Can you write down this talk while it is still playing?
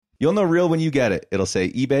You'll know real when you get it. It'll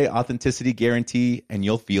say eBay Authenticity Guarantee, and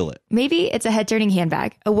you'll feel it. Maybe it's a head-turning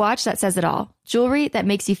handbag, a watch that says it all, jewelry that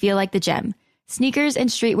makes you feel like the gem, sneakers and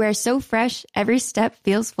streetwear so fresh, every step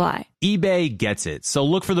feels fly. eBay gets it. So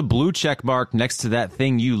look for the blue check mark next to that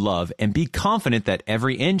thing you love and be confident that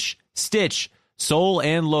every inch, stitch, sole,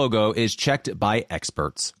 and logo is checked by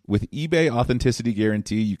experts. With eBay Authenticity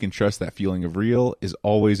Guarantee, you can trust that feeling of real is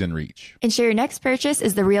always in reach. Ensure your next purchase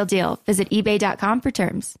is the real deal. Visit ebay.com for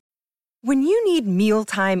terms. When you need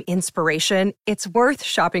mealtime inspiration, it's worth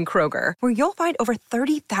shopping Kroger, where you'll find over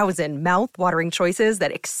 30,000 mouth-watering choices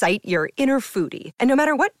that excite your inner foodie. And no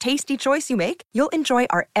matter what tasty choice you make, you'll enjoy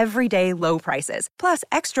our everyday low prices, plus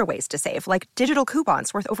extra ways to save, like digital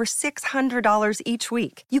coupons worth over $600 each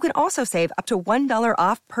week. You can also save up to $1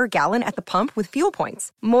 off per gallon at the pump with fuel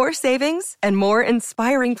points. More savings and more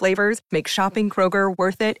inspiring flavors make shopping Kroger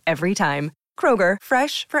worth it every time. Kroger,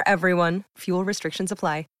 fresh for everyone. Fuel restrictions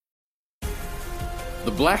apply. The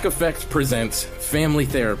Black Effect presents Family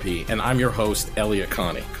Therapy, and I'm your host, Elliot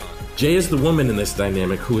Connie. Jay is the woman in this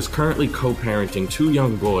dynamic who is currently co-parenting 2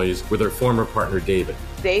 young boys with her former partner, David.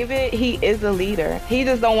 David, he is a leader. He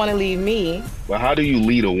just don't want to leave me. But how do you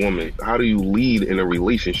lead a woman? How do you lead in a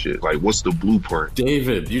relationship? Like, what's the blueprint?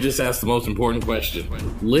 David, you just asked the most important question.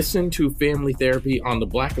 Listen to Family Therapy on the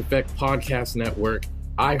Black Effect Podcast Network,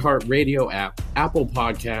 iHeartRadio app, Apple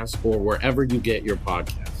Podcasts, or wherever you get your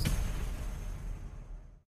podcasts.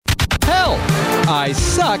 Help! I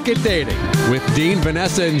Suck at Dating with Dean,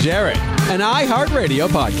 Vanessa, and Jared, an iHeartRadio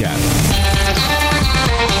podcast.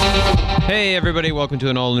 Hey, everybody. Welcome to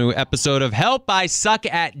an all-new episode of Help! I Suck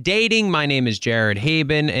at Dating. My name is Jared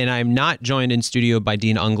Haben, and I'm not joined in studio by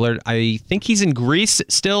Dean Unglert. I think he's in Greece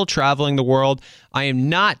still, traveling the world. I am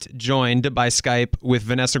not joined by Skype with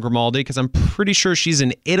Vanessa Grimaldi, because I'm pretty sure she's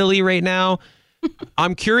in Italy right now.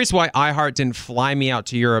 I'm curious why iHeart didn't fly me out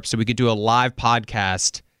to Europe so we could do a live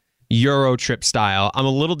podcast Euro trip style. I'm a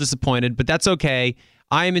little disappointed, but that's okay.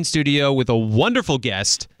 I am in studio with a wonderful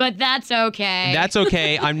guest. But that's okay. That's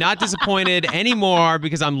okay. I'm not disappointed anymore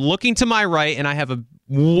because I'm looking to my right and I have a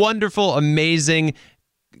wonderful, amazing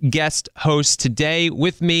guest host today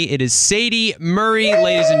with me. It is Sadie Murray,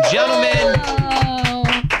 ladies and gentlemen. Oh,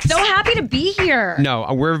 so happy to be here.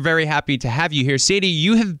 No, we're very happy to have you here. Sadie,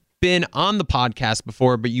 you have been on the podcast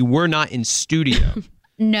before, but you were not in studio.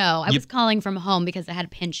 No, I was calling from home because I had a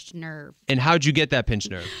pinched nerve. And how'd you get that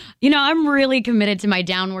pinched nerve? You know, I'm really committed to my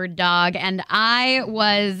downward dog, and I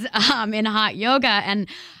was in hot yoga, and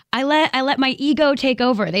I let my ego take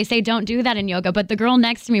over. They say don't do that in yoga, but the girl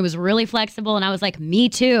next to me was really flexible, and I was like, me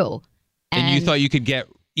too. And you thought you could get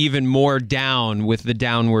even more down with the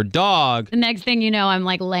downward dog. The next thing you know, I'm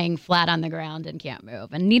like laying flat on the ground and can't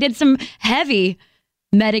move, and needed some heavy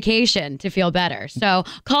medication to feel better. So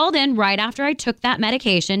called in right after I took that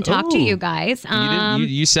medication, talked to you guys.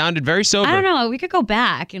 You sounded very sober. I don't know. We could go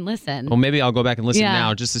back and listen. Well, maybe I'll go back and listen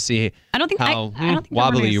now just to see I don't think how I don't think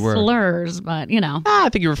wobbly you were. Slurs, but you know. I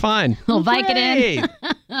think you were fine. A little Vicodin.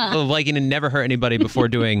 A little Vicodin never hurt anybody before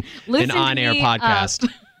doing an on-air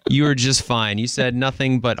podcast. You were just fine. You said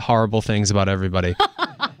nothing but horrible things about everybody.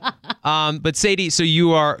 But Sadie, so you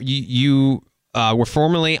were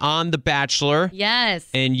formerly on The Bachelor. Yes.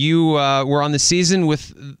 And you were on the season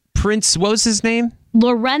with Prince, what was his name?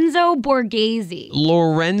 Lorenzo Borghese.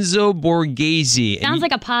 Lorenzo Borghese. Sounds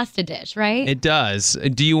like a pasta dish, right? It does.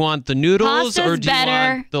 Do you want the noodles Pasta's or do better.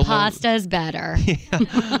 you want the Pasta's better.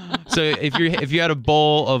 So if you had a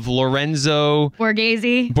bowl of Lorenzo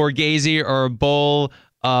Borghese or a bowl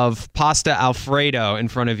of pasta Alfredo in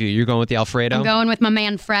front of you, you're going with the Alfredo? I'm going with my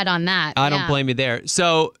man Fred on that. I don't blame you there.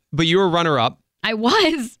 So, but you were runner-up. I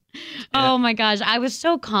was. Oh my gosh. I was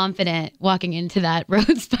so confident walking into that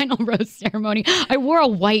final rose ceremony. I wore a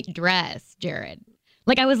white dress, Jared.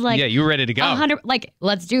 Like I was like, yeah, you were ready to go. Like,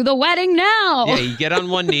 let's do the wedding now. Yeah, you get on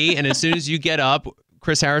one knee, and as soon as you get up,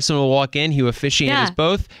 Chris Harrison will walk in. He will officiate us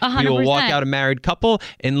both. 100%. We will walk out a married couple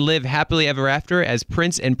and live happily ever after as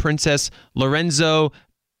Prince and Princess Lorenzo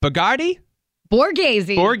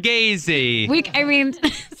Borghese. I mean,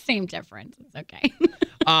 same difference. It's okay.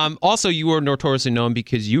 Also, you were notoriously known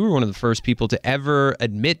because you were one of the first people to ever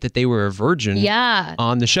admit that they were a virgin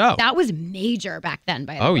on the show. That was major back then,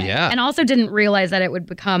 by the way. Oh, yeah. And also didn't realize that it would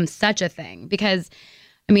become such a thing because,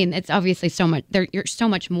 I mean, it's obviously so much, you're so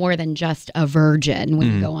much more than just a virgin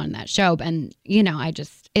when you go on that show. And, you know,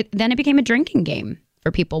 then it became a drinking game.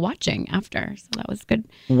 for people watching after. So that was good.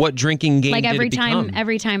 What drinking game Like did it become?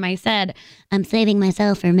 every time I said, I'm saving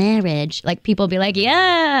myself for marriage, like people be like,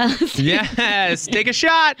 yeah. Yes, take a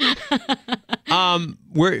shot.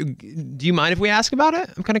 Where do you mind if we ask about it?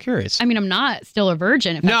 I'm kind of curious. I mean, I'm not still a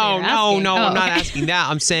virgin. If that's what you're asking. I'm not asking that.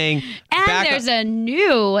 I'm saying. And there's a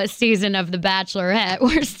new season of The Bachelorette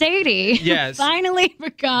where Sadie finally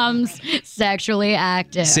becomes sexually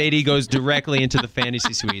active. Sadie goes directly into the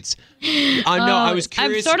fantasy suites. I was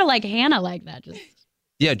curious. I'm sort of like Hannah like that.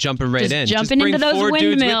 Jumping right in. Jumping bring into those 4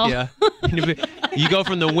 dudes windmill. with you. You go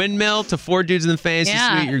from the windmill to 4 dudes in the fantasy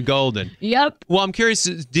suite, you're golden. Yep. Well, I'm curious,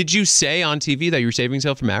 did you say on TV that you were saving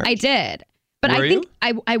yourself for marriage? I did. But I think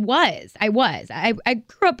I was. I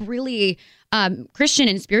grew up really Christian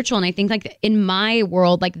and spiritual, and I think like in my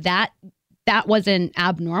world, like that wasn't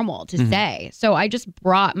abnormal to say. So I just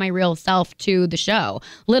brought my real self to the show.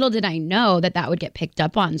 Little did I know that would get picked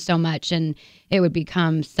up on so much and it would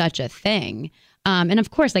become such a thing. And of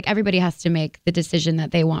course, like everybody has to make the decision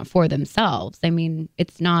that they want for themselves. I mean,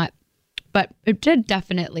 it's not, but it did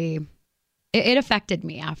definitely, it affected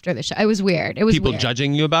me after the show. It was weird. It was people weird.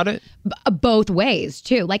 Judging you about it? Both ways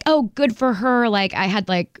too. Like, oh, good for her. Like I had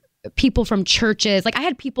like people from churches, like I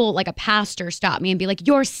had people like a pastor stop me and be like,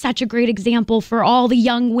 you're such a great example for all the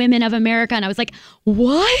young women of America. And I was like,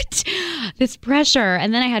 what? This pressure.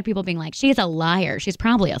 And then I had people being like, she's a liar. She's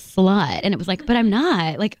probably a slut. And it was like, but I'm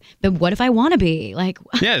not. Like, but what if I want to be? Like,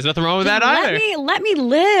 yeah, there's nothing wrong with that either. Let me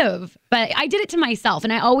live. But I did it to myself.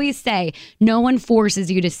 And I always say, no one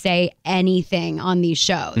forces you to say anything on these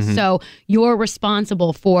shows. So you're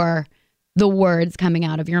responsible for the words coming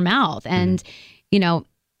out of your mouth. And, you know,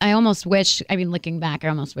 I almost wish, looking back, I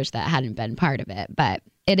almost wish that hadn't been part of it. But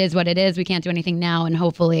it is what it is. We can't do anything now. And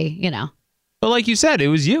hopefully, you know. But like you said, it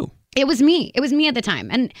was you. It was me. It was me at the time.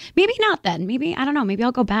 And maybe not then. Maybe, I don't know. Maybe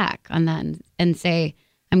I'll go back on that and say,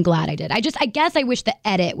 I'm glad I did. I guess I wish the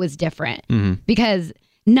edit was different. Because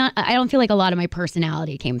I don't feel like a lot of my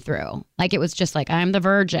personality came through. Like it was just like, I'm the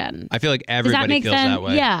virgin. I feel like everybody feels that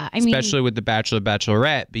way. Yeah. Especially with The Bachelor,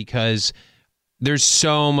 Bachelorette, because there's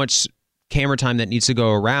so much camera time that needs to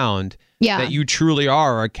go around that you truly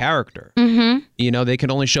are a character. You know, they can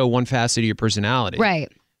only show one facet of your personality. Right.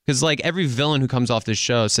 Because like every villain who comes off this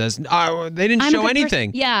show says, oh, they didn't show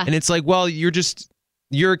anything. Yeah. And it's like, well,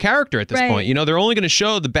 you're a character at this point. You know, they're only going to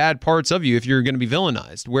show the bad parts of you if you're going to be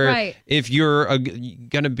villainized. Where if you're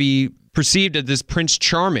going to be perceived as this Prince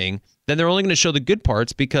Charming, then they're only going to show the good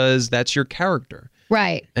parts because that's your character.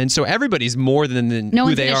 Right. And so everybody's more than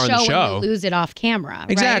who they are on the show. When you lose it off camera.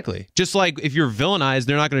 Exactly. Right? Just like if you're villainized,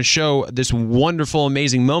 they're not going to show this wonderful,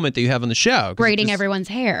 amazing moment that you have on the show. Braiding everyone's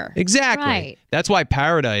hair. Exactly. Right. That's why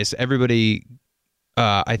Paradise, everybody,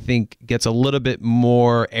 I think, gets a little bit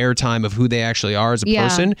more airtime of who they actually are as a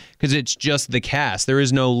person, because it's just the cast. There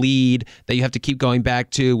is no lead that you have to keep going back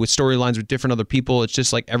to with storylines with different other people. It's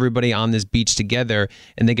just like everybody on this beach together,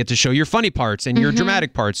 and they get to show your funny parts and your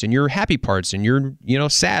dramatic parts and your happy parts and your,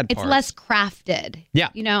 sad parts. It's less crafted. Yeah.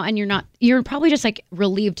 And you're probably just like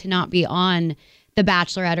relieved to not be on The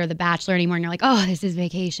Bachelorette or The Bachelor anymore. And you're like, oh, this is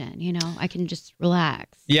vacation. I can just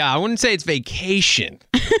relax. Yeah, I wouldn't say it's vacation.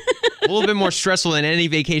 A little bit more stressful than any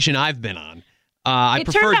vacation I've been on. I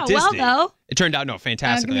prefer turned out Disney. Well, though. It turned out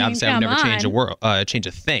fantastically. Obviously, I would never change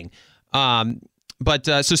a thing. But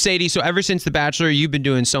so Sadie, Ever since The Bachelor, you've been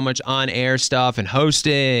doing so much on-air stuff and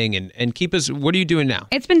hosting and keep us. What are you doing now?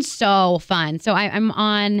 It's been so fun. So I'm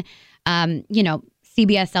on,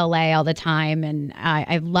 CBS LA all the time, and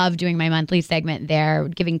I love doing my monthly segment there,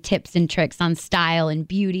 giving tips and tricks on style and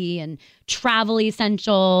beauty and travel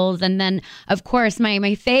essentials. And then, of course,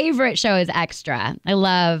 my favorite show is Extra. I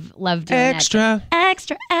love doing Extra.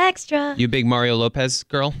 Extra. You a big Mario Lopez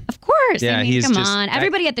girl? Of course. Yeah, he's come just on.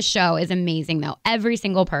 Everybody at the show is amazing, though. Every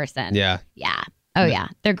single person. Yeah. Yeah. Oh, yeah.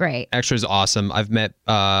 They're great. Extra is awesome. I've met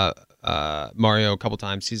Mario a couple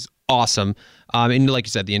times. He's awesome. And like you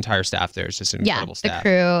said, the entire staff there is just an incredible staff. The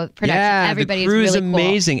crew, production, everybody's the crew's really cool.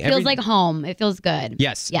 amazing. Feels like home. It feels good.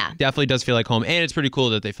 Yes. Yeah. Definitely does feel like home. And it's pretty cool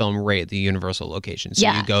that they film right at the Universal location. So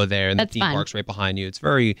you go there and the theme park's right behind you. It's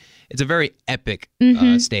a very epic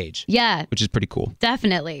stage. Yeah. Which is pretty cool.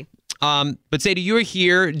 Definitely. But Sadie, you were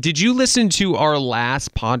here. Did you listen to our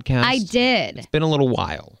last podcast? I did. It's been a little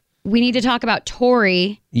while. We need to talk about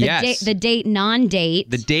Tori. The date,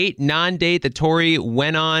 non-date. The date, non-date that Tori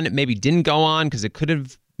went on, maybe didn't go on because it could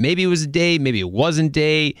have, maybe it was a date, maybe it wasn't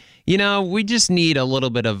date. We just need a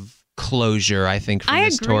little bit of closure, I think, from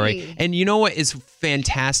this Tori. And you know what is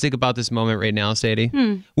fantastic about this moment right now,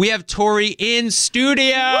 Sadie? We have Tori in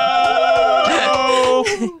studio.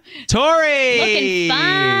 Tori! Looking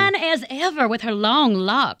fine as ever with her long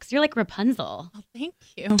locks. You're like Rapunzel. Oh, thank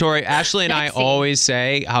you. Tori, Ashley and I Sexy. always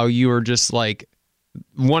say how you are just like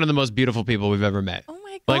one of the most beautiful people we've ever met. Oh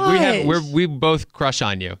my Like we both crush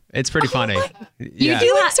on you. It's pretty funny. Yeah.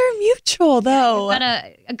 Feelings are mutual, though. Got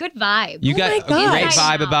a good vibe. You got a great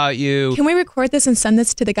vibe about you. Can we record this and send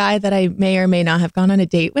this to the guy that I may or may not have gone on a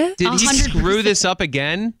date with? Did he 100%. screw this up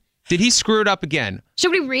again? Did he screw it up again?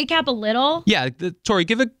 Should we recap a little? Yeah, Tori,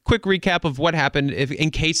 give a quick recap of what happened,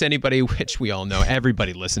 in case anybody, which we all know,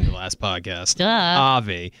 everybody listened to the last podcast. Duh.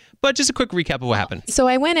 Avi. But just a quick recap of what happened. So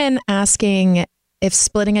I went in asking if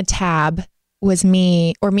splitting a tab was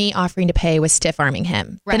me or me offering to pay was stiff arming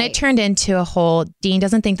him. Right. Then it turned into a whole, Dean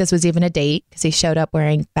doesn't think this was even a date because he showed up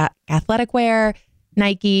wearing athletic wear,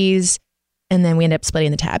 Nikes, and then we ended up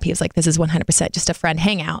splitting the tab. He was like, this is 100% just a friend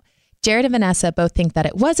hangout. Jared and Vanessa both think that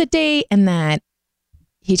it was a date and that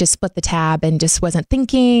he just split the tab and just wasn't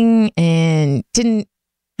thinking and didn't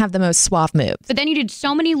have the most suave move. But then you did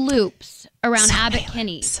so many loops around So Abbott many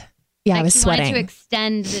Kinney. loops. Yeah, I Like, was you sweating. wanted to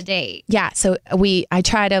extend the date. Yeah, so I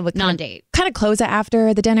try to Non-date. kind of close it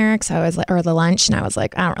after the dinner, because I was like, or the lunch, and I was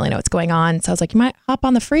like, I don't really know what's going on. So I was like, you might hop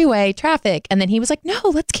on the freeway, traffic, and then he was like, no,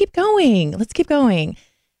 let's keep going,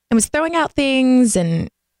 and was throwing out things and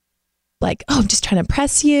like, oh, I'm just trying to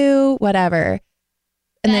impress you, whatever.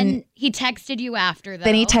 And then he texted you after, though.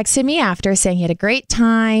 then he texted me after saying he had a great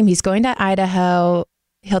time. He's going to Idaho.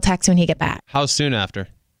 He'll text when he get back, How soon after?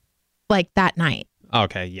 like that night.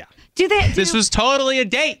 Okay, yeah. This was totally a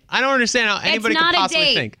date. I don't understand how anybody it's not could possibly a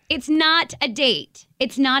date. think. It's not a date.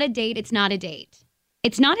 It's not a date. It's not a date.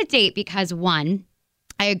 It's not a date because, one,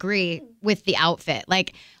 I agree with the outfit.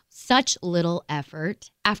 Like, such little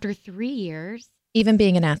effort after 3 years. Even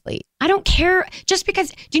being an athlete. I don't care. Just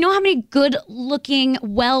because, do you know how many good-looking,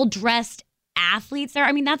 well-dressed athletes there are?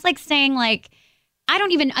 I mean, that's like saying, like,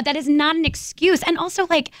 that is not an excuse. And also,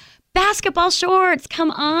 like, basketball shorts,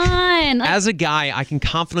 come on. Like, As a guy, I can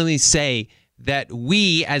confidently say that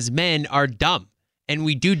we as men are dumb and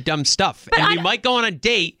we do dumb stuff. And we might go on a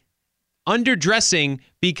date underdressing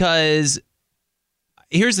because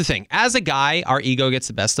here's the thing. As a guy, our ego gets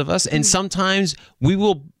the best of us. And sometimes we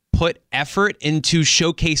will put effort into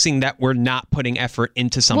showcasing that we're not putting effort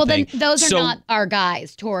into something. well, then those are not our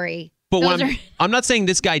guys, Tori. But Those I'm not saying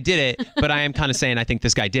this guy did it, but I am kind of saying I think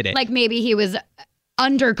this guy did it. like maybe he was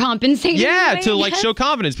undercompensating. Yeah, I to like guess. show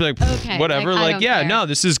confidence. Be like, Okay, whatever. like, I Like, don't yeah, care. no,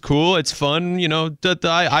 this is cool. It's fun. You know,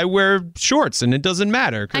 I wear shorts and it doesn't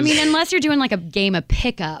matter. 'cause- I mean, unless you're doing like a game of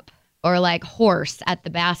pickup or like horse at the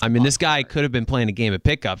basketball. I mean, this guy could have been playing a game of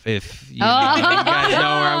pickup if you guys know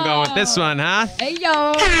where I'm going with this one, huh? Hey,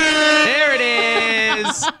 yo. There it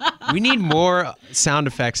is. We need more sound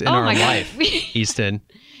effects in Oh our my God. life, Easton.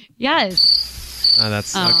 Yes.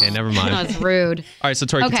 That's okay. Never mind. That's rude. All right, so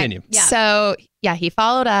Tori, continue. Yeah. So yeah, he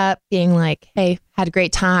followed up being like, hey, had a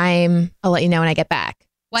great time. I'll let you know when I get back.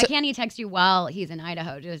 Why can't he text you while he's in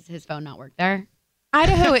Idaho? Does his phone not work there?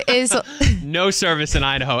 Idaho is, No service in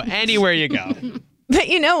Idaho. Anywhere you go. but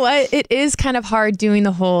you know what? It is kind of hard doing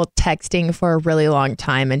the whole texting for a really long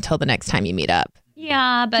time until the next time you meet up.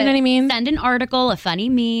 Yeah, but you know what I mean? Send an article, a funny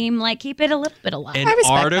meme, like keep it a little bit alive. An I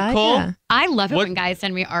respect that, article? yeah. I love it What- when guys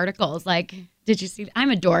send me articles. Like, did you see?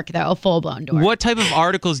 I'm a dork though, a full blown dork. What type of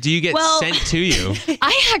articles do you get Well- sent to you?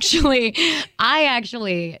 I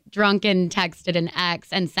actually drunken texted an ex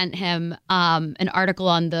and sent him an article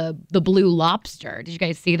on the blue lobster. Did you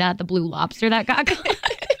guys see that? The blue lobster that got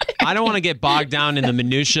I don't want to get bogged down in the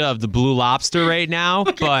minutia of the Blue Lobster right now,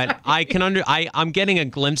 but I can I'm getting a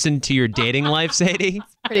glimpse into your dating life, Sadie.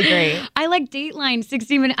 Pretty great. I like Dateline,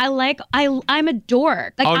 60 Minutes. I'm a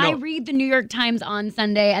dork. Like Oh, no. I read the New York Times on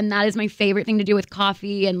Sunday, and that is my favorite thing to do with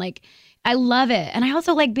coffee. And like, I love it. And I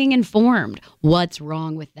also like being informed. What's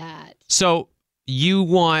wrong with that? So you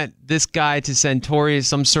want this guy to send Tori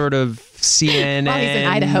some sort of CNN, While he's in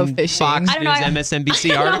Idaho fishing. Fox I don't know, News,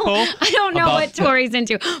 MSNBC article? I don't know about- what Tori's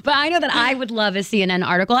into, but I know that I would love a CNN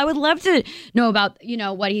article. I would love to know about,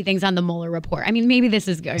 what he thinks on the Mueller report. I mean, maybe this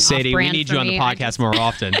is going Sadie, we off-brand need for you on the me. podcast more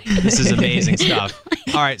often. This is amazing stuff.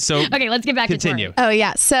 All right, so Okay, let's get back continue. to Tori. Oh,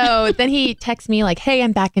 yeah. So then he texts me like, hey,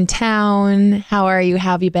 I'm back in town. How are you?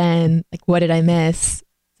 How have you been? Like, what did I miss?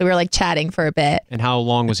 So we were like chatting for a bit. And how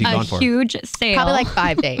long was he A gone for? huge sale. Probably like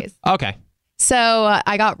 5 days. Okay. So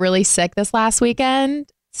I got really sick this last weekend.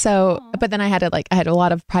 So, but then I had a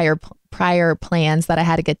lot of prior plans that I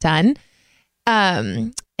had to get done.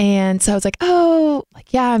 And so I was like, oh,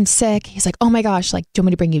 like, yeah, I'm sick. He's like, oh my gosh, like, do you want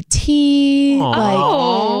me to bring you tea? Aw. Like,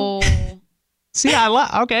 Oh. See,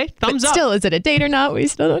 okay, thumbs but up. still, is it a date or not? We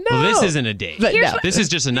still don't know. Well, this isn't a date. But no. This is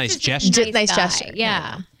just a nice gesture. Nice guy. gesture.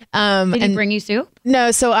 Yeah. Did he bring you soup?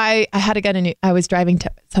 No, so I had to go to I was driving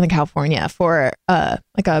to Southern California for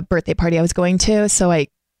like a birthday party I was going to. So I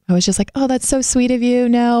was just like, oh, that's so sweet of you.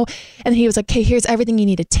 No. And he was like, okay, here's everything you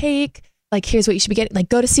need to take. Like, here's what you should be getting. Like,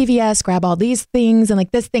 go to CVS, grab all these things. And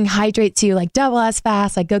like, this thing hydrates you like double as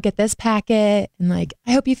fast. Like, go get this packet. And like,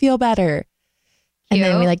 I hope you feel better. And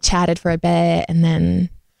then we like chatted for a bit. And then.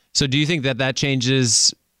 So do you think that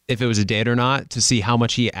changes if it was a date or not to see how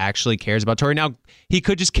much he actually cares about Tori? Now, he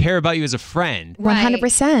could just care about you as a friend.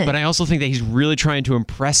 100%. But I also think that he's really trying to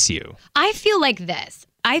impress you. I feel like this.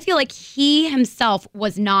 I feel like he himself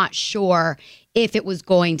was not sure if it was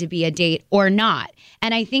going to be a date or not.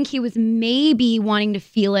 And I think he was maybe wanting to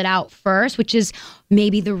feel it out first, which is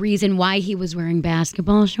maybe the reason why he was wearing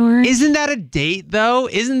basketball shorts. Isn't that a date, though?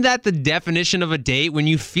 Isn't that the definition of a date when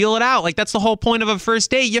you feel it out? Like, that's the whole point of a first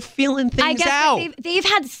date. You're feeling things out. They've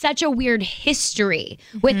had such a weird history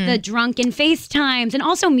with the drunken FaceTimes and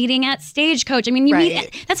also meeting at Stagecoach. I mean,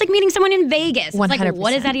 that's like meeting someone in Vegas. 100%. It's like,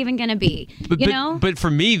 what is that even going to be? But for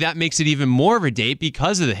me, that makes it even more of a date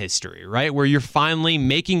because of the history, right? Where you're finally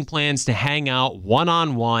making plans to hang out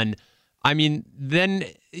one-on-one. I mean, then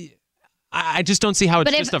I just don't see how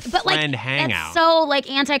it's just a friend hangout. It's so like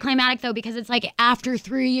anticlimactic though, because it's like after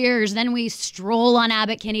 3 years, then we stroll on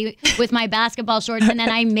Abbot Kinney with my basketball shorts, and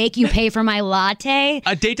then I make you pay for my latte.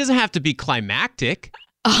 A date doesn't have to be climactic.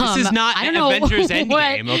 This is not an Avengers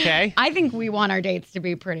Endgame, okay? I think we want our dates to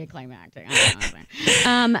be pretty climactic.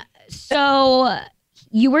 So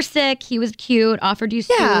you were sick. He was cute. Offered you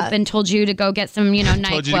soup and told you to go get some, NyQuil.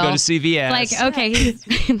 Told you to go to CVS. Like, okay,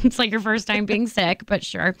 it's like your first time being sick, but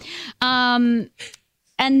sure. And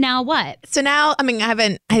now what? So now, I mean,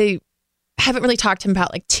 I haven't really talked to him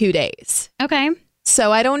about like 2 days. Okay.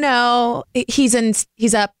 So I don't know. He's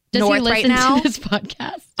up north right now. To this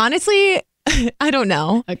podcast? Honestly, I don't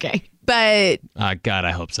know. Okay. But God,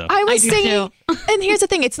 I hope so. I was thinking, and here's the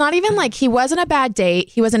thing: it's not even like he wasn't a bad date.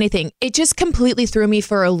 He wasn't anything. It just completely threw me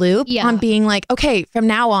for a loop on being like, okay, from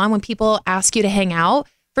now on, when people ask you to hang out,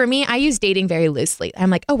 for me, I use dating very loosely. I'm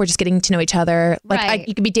like, oh, we're just getting to know each other. Like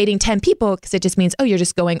you could be dating 10 people because it just means, oh, you're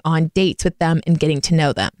just going on dates with them and getting to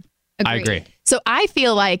know them. Agreed. I agree. So I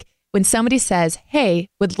feel like when somebody says, hey,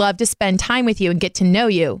 would love to spend time with you and get to know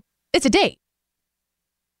you, it's a date.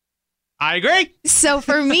 I agree. So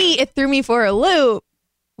for me, it threw me for a loop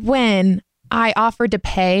when I offered to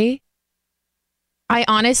pay. I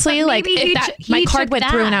honestly my card went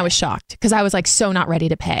through and I was shocked because I was like so not ready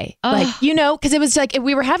to pay. Like, because it was like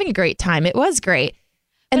we were having a great time. It was great.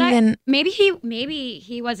 And then maybe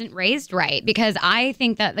he wasn't raised right, because I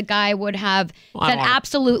think that the guy would have said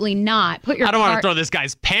absolutely not. I don't want to throw this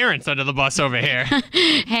guy's parents under the bus over here.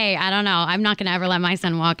 Hey, I don't know. I'm not going to ever let my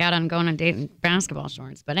son walk out on going on a date in basketball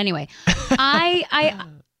shorts. But anyway, I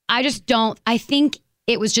just don't. I think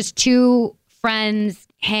it was just two friends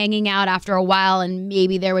hanging out after a while, and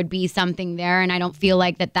maybe there would be something there. And I don't feel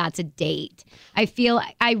like that's a date.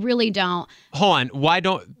 I really don't. Hold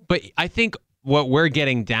on. But I think what we're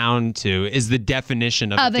getting down to is the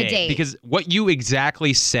definition of a date. Because what you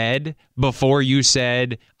exactly said before you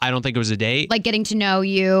said, I don't think it was a date. Like getting to know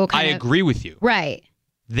you. I agree with you. Right.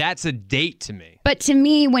 That's a date to me. But to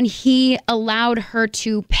me, when he allowed her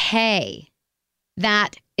to pay,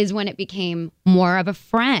 that is when it became more of a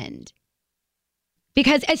friend.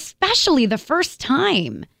 Because especially the first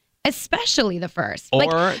time. Especially the first.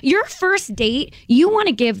 Like your first date, you want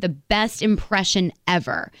to give the best impression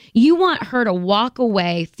ever. You want her to walk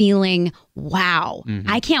away feeling, wow,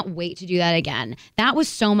 I can't wait to do that again. That was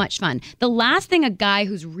so much fun. The last thing a guy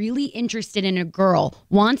who's really interested in a girl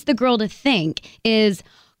wants the girl to think is,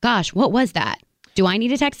 gosh, what was that? Do I need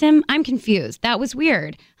to text him? I'm confused. That was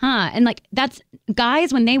weird. And like, that's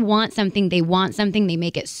guys, when they want something, they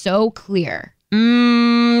make it so clear.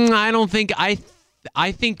 I don't think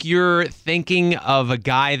I think you're thinking of a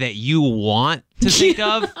guy that you want to think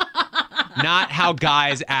of, not how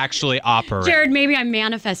guys actually operate. Jared, maybe I'm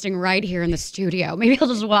manifesting right here in the studio. Maybe I'll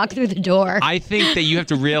just walk through the door. I think that you have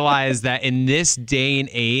to realize that in this day and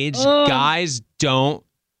age, guys don't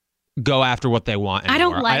go after what they want anymore. I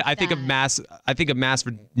don't like I think a mass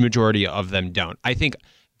majority of them don't. I think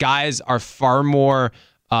guys are far more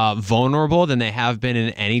vulnerable than they have been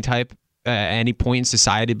in any point in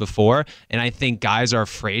society before. And I think guys are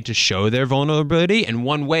afraid to show their vulnerability. And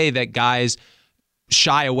one way that guys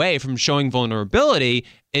shy away from showing vulnerability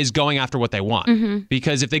is going after what they want.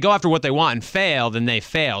 Because if they go after what they want and fail, then they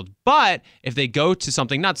failed. But if they go to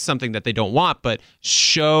something, not something that they don't want, but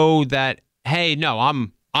show that, hey, no,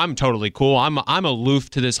 I'm totally cool. I'm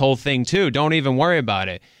aloof to this whole thing too. Don't even worry about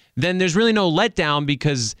it. Then there's really no letdown,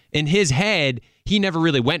 because in his head, he never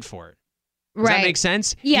really went for it. Does that make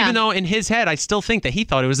sense? Yeah. Even though in his head, I still think that he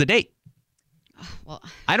thought it was a date. Well,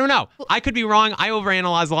 I don't know. I could be wrong. I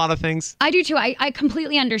overanalyze a lot of things. I do too. I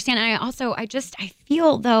completely understand. And I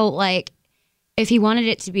feel though, like if he wanted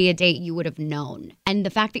it to be a date, you would have known. And the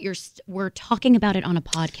fact that we're talking about it on a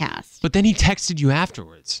podcast. But then he texted you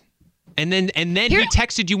afterwards. And then he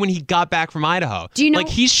texted you when he got back from Idaho. Do you know? Like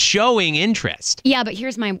he's showing interest. Yeah, but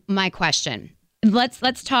here's my question.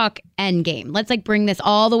 Let's talk Endgame. Let's like bring this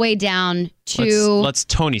all the way down to let's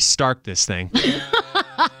Tony Stark this thing.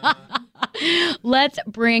 Let's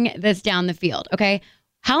bring this down the field, okay?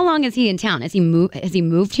 How long is he in town? Has he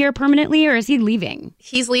moved here permanently or is he leaving?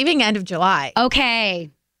 He's leaving end of July. Okay.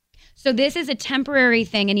 So this is a temporary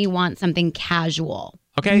thing and he wants something casual.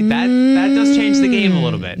 Okay, that does change the game a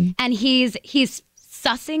little bit. And he's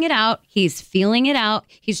sussing it out. He's feeling it out.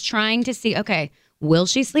 He's trying to see, okay, will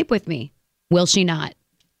she sleep with me? Will she not?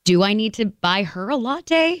 Do I need to buy her a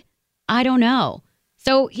latte? I don't know.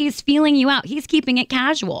 So he's feeling you out. He's keeping it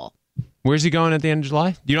casual. Where's he going at the end of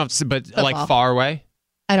July? You don't have to, but Football. like far away?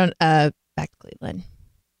 I don't, back to Cleveland.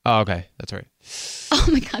 Oh, okay. That's right. Oh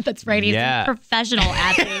my God, that's right. He's a professional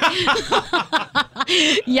athlete.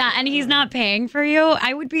 Yeah, and he's not paying for you.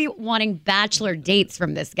 I would be wanting bachelor dates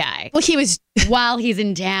from this guy. Well, he was while he's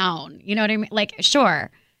in town. You know what I mean? Like,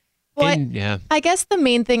 sure. Well, I guess the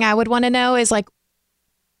main thing I would want to know is like,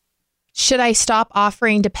 should I stop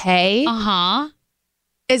offering to pay? Uh-huh.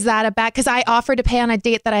 Is that a bad? Because I offered to pay on a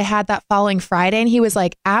date that I had that following Friday, and he was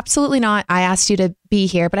like, absolutely not. I asked you to be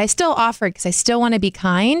here, but I still offered because I still want to be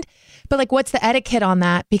kind. But like, what's the etiquette on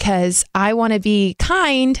that? Because I want to be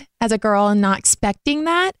kind as a girl and not expecting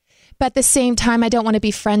that. But at the same time, I don't want to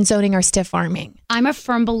be friend zoning or stiff arming. I'm a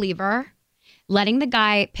firm believer letting the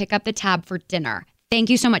guy pick up the tab for dinner. Thank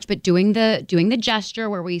you so much. But doing the gesture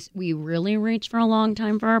where we really reach for a long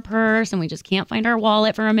time for our purse and we just can't find our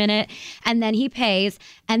wallet for a minute. And then he pays.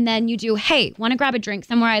 And then you do, hey, want to grab a drink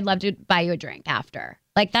somewhere? I'd love to buy you a drink after.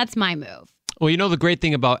 Like, that's my move. Well, you know, the great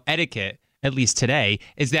thing about etiquette, at least today,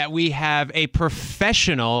 is that we have a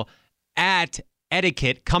professional at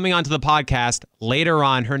etiquette coming onto the podcast later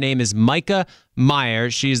on. Her name is Micah Meyer.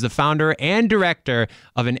 She's the founder and director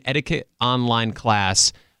of an etiquette online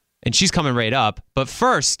class. And she's coming right up. But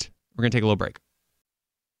first, we're going to take a little break.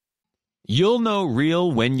 You'll know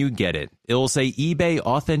real when you get it. It will say eBay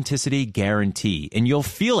Authenticity Guarantee, and you'll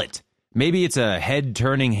feel it. Maybe it's a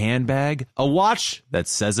head-turning handbag, a watch that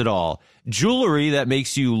says it all, jewelry that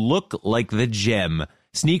makes you look like the gem,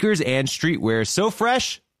 sneakers and streetwear so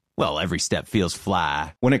fresh, well, every step feels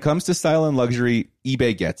fly. When it comes to style and luxury,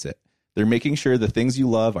 eBay gets it. They're making sure the things you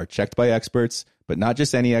love are checked by experts, but not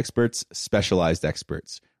just any experts, specialized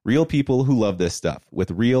experts. Real people who love this stuff with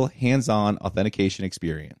real hands-on authentication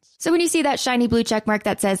experience. So when you see that shiny blue check mark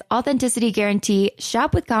that says Authenticity Guarantee,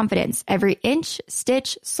 shop with confidence. Every inch,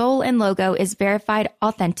 stitch, sole, and logo is verified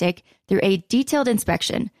authentic through a detailed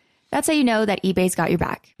inspection. That's how you know that eBay's got your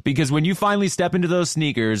back. Because when you finally step into those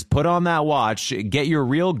sneakers, put on that watch, get your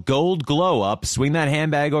real gold glow up, swing that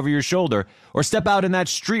handbag over your shoulder, or step out in that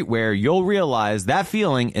streetwear, you'll realize that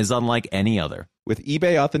feeling is unlike any other. With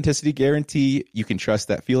eBay Authenticity Guarantee, you can trust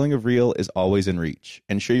that feeling of real is always in reach.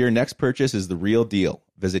 Ensure your next purchase is the real deal.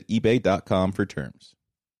 Visit ebay.com for terms.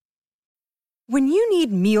 When you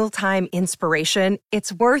need mealtime inspiration,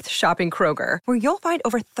 it's worth shopping Kroger, where you'll find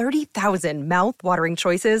over 30,000 mouth-watering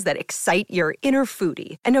choices that excite your inner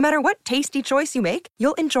foodie. And no matter what tasty choice you make,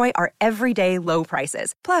 you'll enjoy our everyday low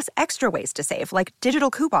prices, plus extra ways to save, like digital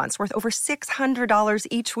coupons worth over $600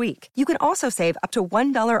 each week. You can also save up to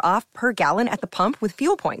 $1 off per gallon at the pump with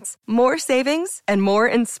fuel points. More savings and more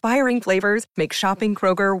inspiring flavors make shopping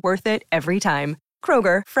Kroger worth it every time.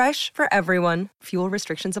 Kroger, fresh for everyone. Fuel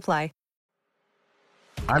restrictions apply.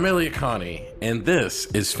 I'm Elliot Connie, and this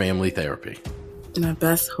is Family Therapy. My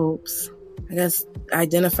best hopes, I guess,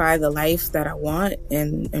 identify the life that I want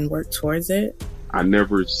and work towards it. I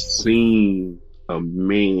never seen a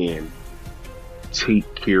man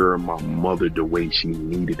take care of my mother the way she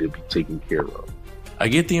needed to be taken care of. I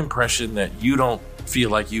get the impression that you don't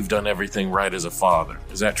feel like you've done everything right as a father.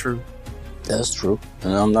 Is that true? That's true,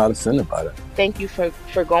 and I'm not offended by that. Thank you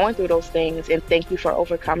for going through those things, and thank you for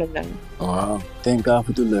overcoming them. Wow. Thank God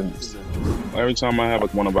for deliverance. Every time I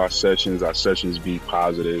have one of our sessions be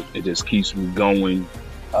positive. It just keeps me going.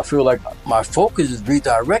 I feel like my focus is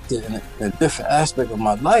redirected in a different aspect of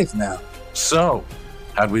my life now. So,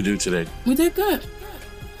 how'd we do today? We did good.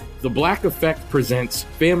 The Black Effect presents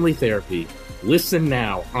Family Therapy. Listen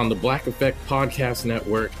now on the Black Effect Podcast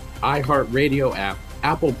Network, iHeartRadio app,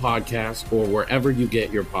 Apple Podcasts, or wherever you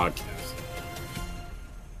get your podcasts.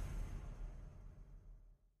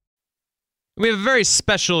 We have a very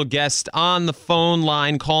special guest on the phone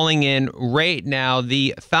line calling in right now,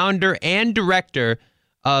 the founder and director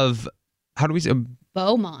of, how do we say?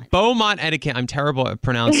 Beaumont Etiquette. I'm terrible at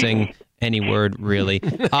pronouncing any word, really.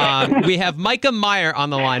 We have Micah Meyer on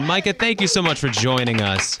the line. Micah, thank you so much for joining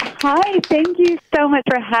us. Hi, thank you so much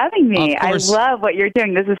for having me. I love what you're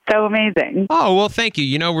doing. This is so amazing. Oh, well, thank you.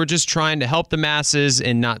 You know, we're just trying to help the masses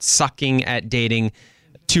and not sucking at dating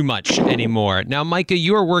too much anymore. Now, Micah,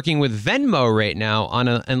 you are working with Venmo right now on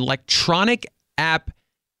an electronic app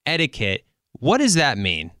etiquette. What does that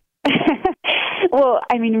mean? Well,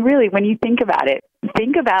 I mean, really, when you think about it,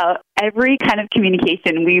 think about every kind of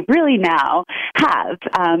communication we really now have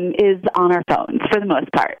is on our phones for the most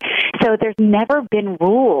part. So there's never been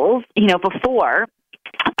rules, before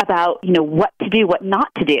about, what to do, what not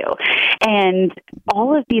to do. And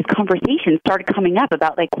all of these conversations started coming up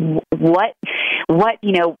about like what,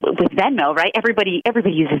 with Venmo, right? Everybody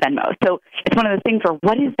uses Venmo. So it's one of those things where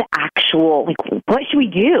what is the actual, like, what should we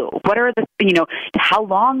do? What are the, how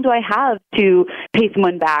long do I have to pay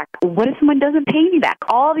someone back? What if someone doesn't pay me back?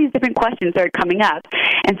 All these different questions started coming up.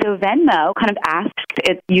 And so Venmo kind of asked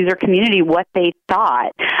its user community what they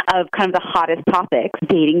thought of kind of the hottest topics,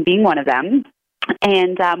 dating being one of them.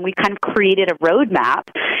 And we kind of created a roadmap,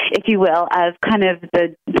 if you will, of kind of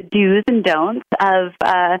the do's and don'ts of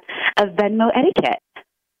Venmo etiquette.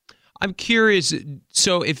 I'm curious.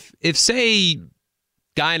 So if say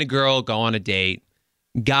guy and a girl go on a date,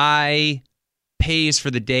 guy pays for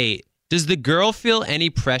the date, does the girl feel any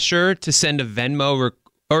pressure to send a Venmo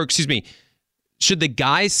should the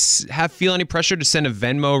guys feel any pressure to send a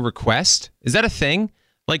Venmo request? Is that a thing?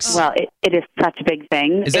 Well, it is such a big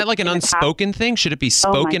thing. Is that like an unspoken thing? Should it be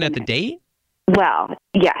spoken at the date? Well,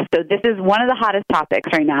 yes. So this is one of the hottest topics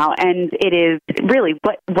right now, and it is really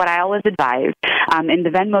what I always advise. And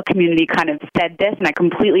the Venmo community kind of said this, and I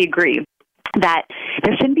completely agree, that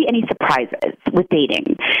there shouldn't be any surprises with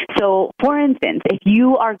dating. So, for instance, if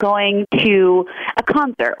you are going to a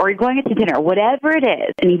concert or you're going out to dinner, whatever it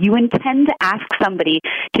is, and you intend to ask somebody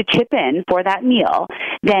to chip in for that meal,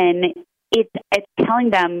 then it's telling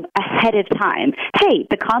them ahead of time, hey,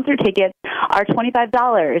 the concert tickets are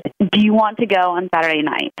 $25. Do you want to go on Saturday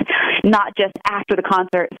night? Not just after the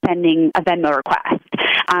concert sending a Venmo request.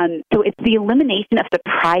 So it's the elimination of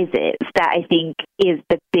surprises that I think is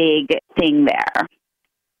the big thing there.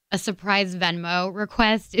 A surprise Venmo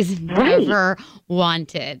request is never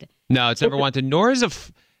wanted. No, it's never wanted. Nor is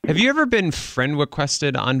have you ever been friend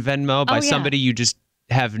requested on Venmo by somebody you just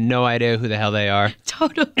have no idea who the hell they are?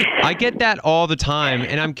 Totally. I get that all the time,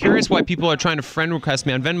 and I'm curious why people are trying to friend request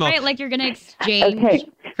me on Venmo. Right, like you're going to exchange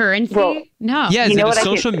currency? Well, no. Yeah, is it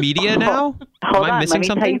social media now? Hold Am I on, missing let me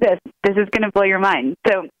something? tell you this. This is going to blow your mind.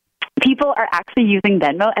 So people are actually using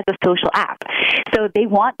Venmo as a social app. So they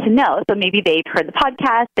want to know. So maybe they've heard the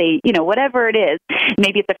podcast, whatever it is.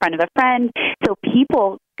 Maybe it's a friend of a friend. So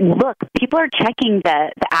people are checking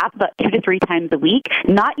the app about 2 to 3 times a week,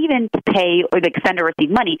 not even to pay or send or receive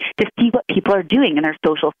money, to see what people are doing in their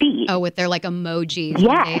social feed. Oh, with their emojis.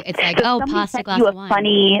 Yeah. It's like, so pasta, glass you of a wine.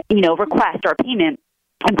 funny, request or payment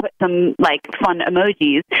and put some fun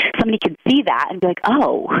emojis, somebody could see that and be like,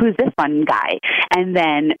 oh, who's this fun guy? And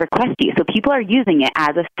then request you. So people are using it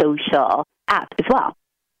as a social app as well.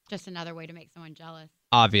 Just another way to make someone jealous.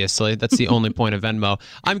 Obviously, that's the only point of Venmo.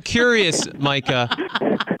 I'm curious, Micah.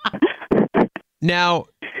 Now,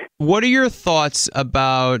 what are your thoughts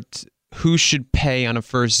about who should pay on a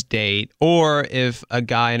first date, or if a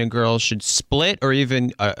guy and a girl should split, or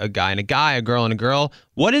even a guy and a guy, a girl and a girl?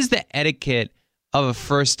 What is the etiquette of a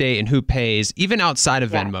first date and who pays, even outside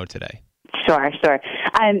of Venmo today? Sure. So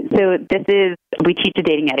we teach a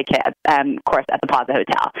dating etiquette course at the Plaza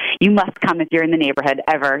Hotel. You must come if you're in the neighborhood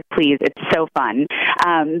ever, please. It's so fun.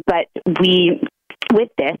 But with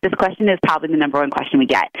this question is probably the number one question we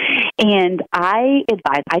get. And I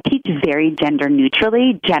teach very gender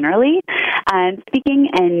neutrally, generally speaking,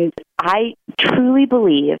 and I truly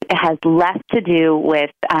believe it has less to do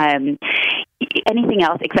with anything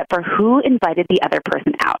else except for who invited the other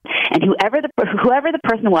person out. And whoever the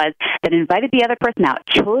person was that invited the other person out,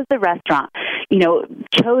 chose the restaurant,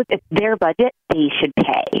 chose it's their budget, they should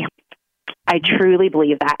pay. I truly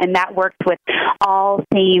believe that. And that works with all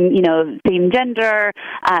same gender,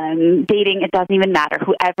 dating. It doesn't even matter.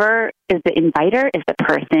 Whoever is the inviter is the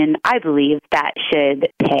person, I believe, that should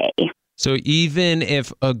pay. So even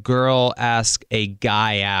if a girl asks a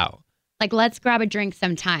guy out, like, let's grab a drink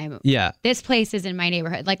sometime. Yeah. This place is in my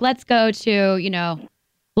neighborhood. Like, let's go to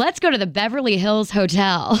the Beverly Hills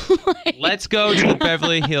Hotel. Let's go to the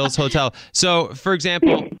Beverly Hills Hotel. So, for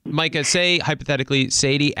example, Micah, say hypothetically,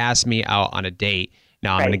 Sadie asked me out on a date,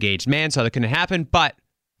 Now, I'm an engaged man, so that couldn't happen. But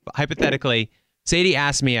hypothetically, Sadie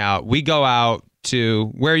asked me out. We go out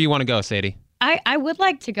to where you want to go, Sadie? I would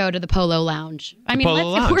like to go to the Polo Lounge.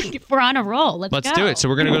 If we're on a roll. Let's go. do it. So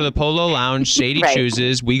we're going to go to the Polo Lounge. Sadie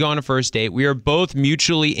chooses. We go on a first date. We are both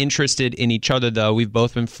mutually interested in each other, though. We've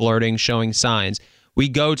both been flirting, showing signs. We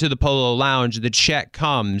go to the Polo Lounge. The check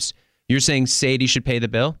comes. You're saying Sadie should pay the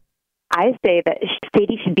bill? I say that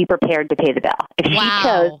Sadie should be prepared to pay the bill. If she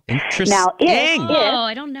chose, Interesting. now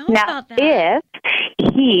I don't know about that.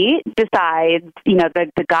 If he decides,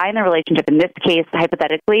 the guy in the relationship, in this case,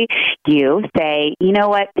 hypothetically, you say, you know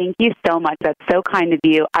what, thank you so much. That's so kind of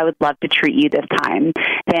you. I would love to treat you this time.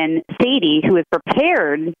 Then Sadie, who is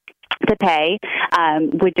prepared to pay,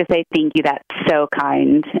 would just say, thank you, that's so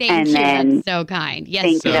kind. Thank you, that's so kind. Yes,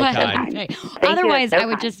 thank you, that's so kind. Otherwise, I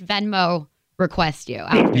would just Venmo request you.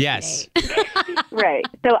 Yes. Right.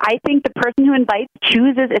 So I think the person who invites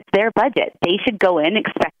chooses, it's their budget. They should go in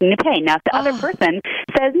expecting to pay. Now, if the other person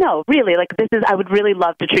says, no, really, I would really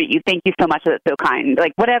love to treat you. Thank you so much. That's so kind.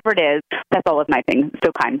 Whatever it is, that's always my thing.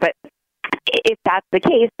 So kind. But if that's the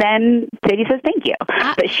case, then Sadie says thank you.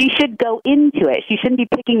 But she should go into it. She shouldn't be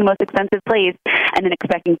picking the most expensive place and then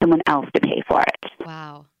expecting someone else to pay for it.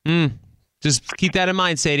 Wow. Just keep that in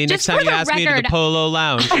mind, Sadie. Next Just time for you the ask me to the record- Polo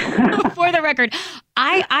Lounge. For the record,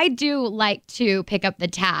 I do like to pick up the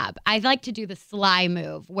tab. I like to do the sly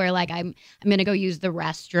move where I'm going to go use the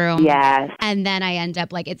restroom. Yes. And then I end up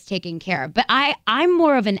it's taken care of. But I'm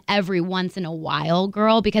more of an every once in a while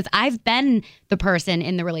girl because I've been the person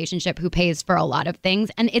in the relationship who pays for a lot of things.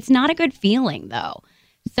 And it's not a good feeling though.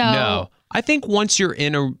 So No. I think once you're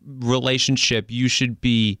in a relationship, you should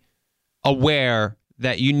be aware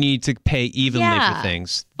that you need to pay evenly for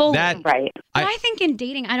things. Fully. Right. But I think in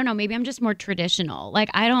dating, I don't know, maybe I'm just more traditional. I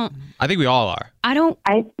think we all are. I think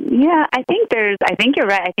you're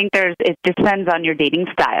right. I think it just depends on your dating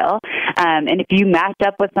style. And if you match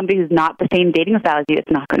up with somebody who's not the same dating style as you, it's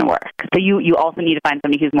not going to work. So you also need to find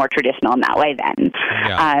somebody who's more traditional in that way then.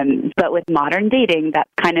 Yeah. But with modern dating, that's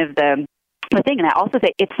kind of the thing. And I also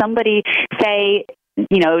say, if somebody, say,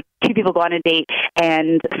 two people go on a date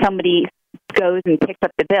and somebody goes and picks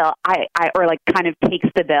up the bill, or kind of takes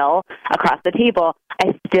the bill across the table,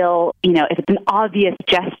 I still, if it's an obvious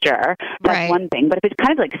gesture, that's one thing. But if it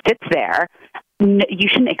kind of sits there, you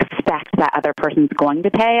shouldn't expect that other person's going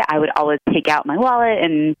to pay. I would always take out my wallet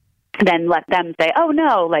and then let them say, oh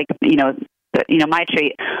no, my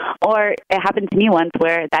treat. Or it happened to me once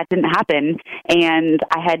where that didn't happen and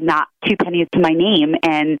I had not 2 pennies to my name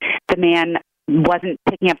and the man wasn't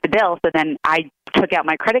picking up the bill. So then I took out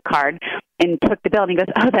my credit card and took the bill and he goes,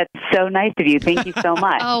 oh, that's so nice of you. Thank you so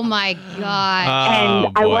much. Oh my God.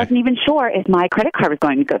 And I wasn't even sure if my credit card was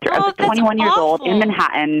going to go through. I was 21 years old in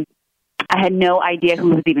Manhattan. I had no idea who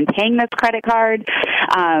was even paying this credit card.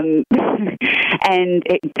 And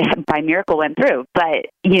it, by miracle, went through. But,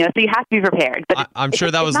 so you have to be prepared. But I'm sure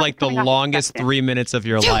that was the longest 3 minutes of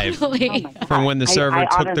your life from when the server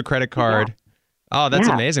took the credit card. Yeah. Oh, that's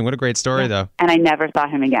amazing. What a great story, though. And I never saw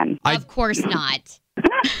him again. Of course not.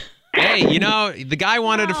 Hey, the guy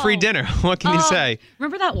wanted a free dinner. What can you say?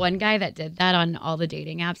 Remember that one guy that did that on all the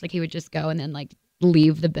dating apps? He would just go and then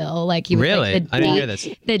leave the bill. He was really? I didn't hear this.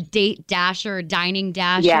 The date dasher, dining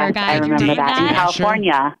dasher yes, guy. I remember that in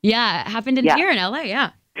California. Yeah, it happened here in LA.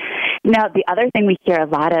 Yeah. Now, the other thing we hear a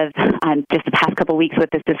lot of just the past couple of weeks with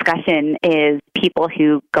this discussion is people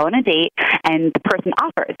who go on a date and the person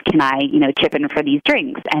offers, can I, chip in for these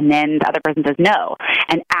drinks? And then the other person says no.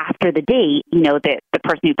 And after the date, the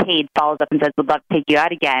person who paid follows up and says, would love to take you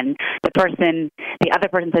out again. The other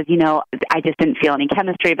person says, I just didn't feel any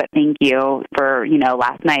chemistry, but thank you for,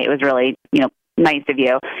 last night. It was really, nice of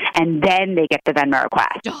you. And then they get the Venmo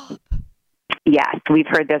request. Yes, we've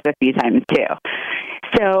heard this a few times too.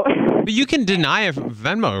 So, but you can deny a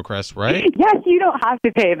Venmo request, right? Yes, you don't have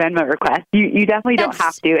to pay a Venmo request. You definitely don't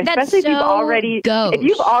have to, especially if you've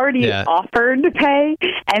already offered to pay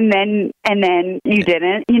and then you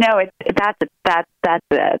didn't. That's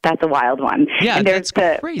a wild one. Yeah, and that's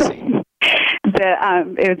crazy.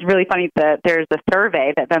 It was really funny that there's a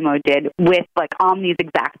survey that Venmo did with on these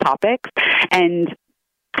exact topics, and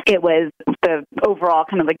it was the overall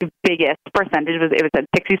kind of the biggest percentage it was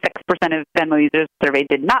 66% of Venmo users surveyed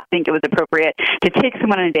did not think it was appropriate to take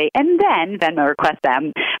someone on a date and then Venmo request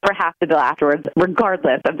them for half the bill afterwards,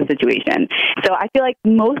 regardless of the situation. So I feel like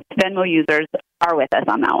most Venmo users are with us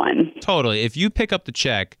on that one. Totally. If you pick up the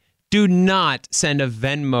check, do not send a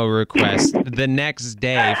Venmo request the next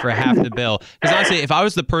day for half the bill. Because honestly, if I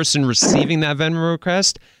was the person receiving that Venmo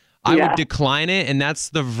request, I would decline it, and that's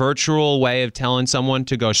the virtual way of telling someone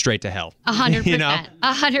to go straight to hell. 100%. You know?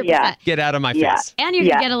 100%. Get out of my face. And you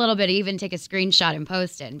can get a little bit, even take a screenshot and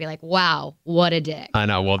post it and be like, wow, what a dick. I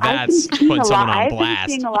know. Well, that's putting someone on blast. I've been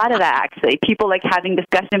seeing a lot of that, actually. People like having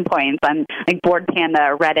discussion points on like Board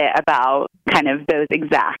Panda, Reddit about kind of those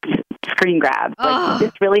exact screen grabs. Like, did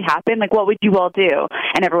this really happen? Like, what would you all do?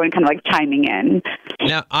 And everyone kind of like chiming in.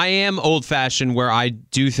 Now, I am old-fashioned where I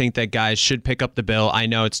do think that guys should pick up the bill. I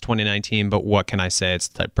know it's 2019, but what can I say? It's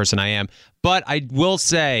the type of person I am. But I will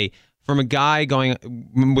say, from a guy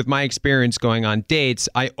with my experience going on dates,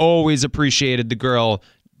 I always appreciated the girl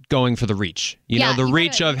going for the reach. You know, the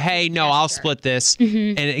reach of, hey, no, I'll split this.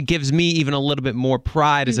 And it gives me even a little bit more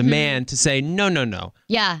pride as a man to say, no.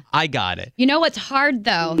 Yeah. I got it. You know what's hard,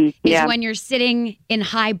 though, is when you're sitting in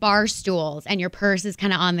high bar stools and your purse is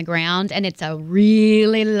kind of on the ground and it's a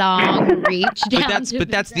really long reach down.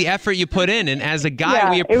 But that's the effort you put in. And as a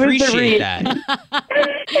guy, we appreciate that.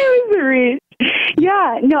 It was a reach.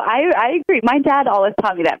 Yeah, no, I agree. My dad always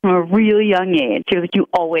taught me that from a really young age. He was like, you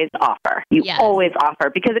always offer. You always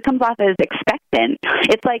offer, because it comes off as expectant.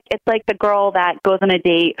 It's like the girl that goes on a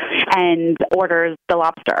date and orders the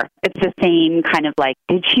lobster. It's the same kind of like,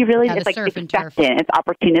 did she really? It's like expectant. It's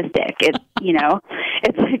opportunistic. It's, you know,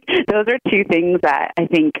 it's like, those are two things that I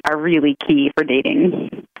think are really key for dating.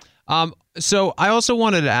 So I also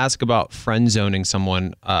wanted to ask about friend zoning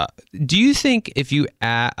someone. Do you think if you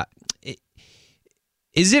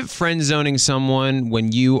is it friend zoning someone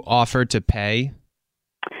when you offer to pay?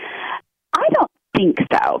 I don't think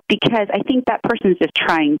so, because I think that person's just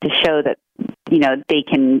trying to show that, you know, they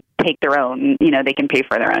can take their own, you know, they can pay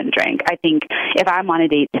for their own drink. I think if I'm on a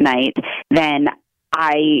date tonight, then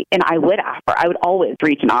I would offer. I would always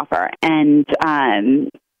reach an offer. And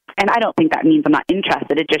I don't think that means I'm not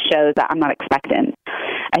interested. It just shows that I'm not expectant.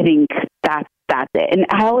 I think that's it. And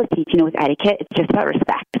I always teach, you know, with etiquette, it's just about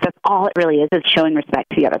respect. That's all it really is showing respect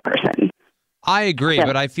to the other person. I agree,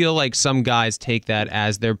 but I feel like some guys take that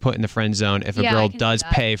as they're put in the friend zone if a girl does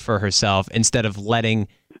pay for herself instead of letting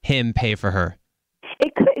him pay for her.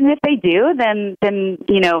 It could, and if they do, then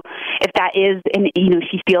you know, if that is, and you know,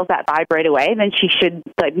 she feels that vibe right away, then she should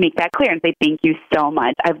like make that clear and say, "Thank you so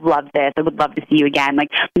much. I've loved this. I would love to see you again." Like,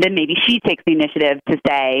 then maybe she takes the initiative to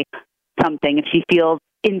say something if she feels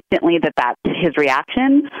instantly that that's his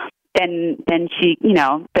reaction. Then she, you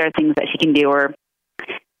know, there are things that she can do or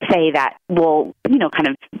say that will, you know, kind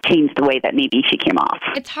of change the way that maybe she came off.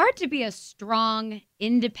 It's hard to be a strong,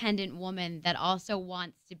 independent woman that also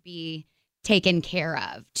wants to be taken care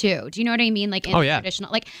of too. Do you know what I mean? Like in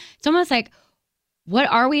traditional, like it's almost like, what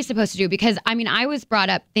are we supposed to do? Because I mean, I was brought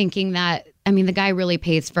up thinking that, I mean, the guy really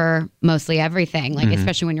pays for mostly everything, like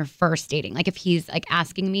especially when you're first dating. Like if he's like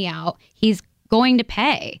asking me out, he's going to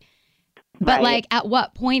pay. But like at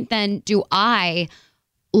what point then do I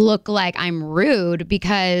look like I'm rude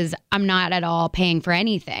because I'm not at all paying for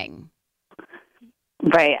anything?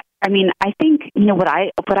 Right. I mean, I think, you know, what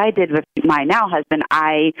I did with my now husband,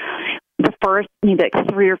 the first maybe like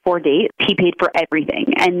 3 or 4 dates, he paid for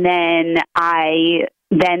everything. And then I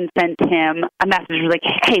sent him a message like,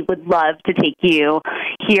 hey, would love to take you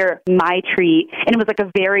here, my treat. And it was like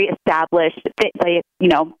a very established, like, you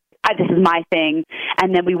know, this is my thing.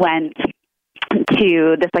 And then we went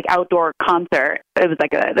to this like outdoor concert. It was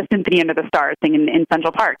like the Symphony Under the Stars thing in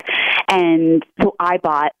Central Park. And so I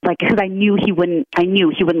bought, like, because I knew he wouldn't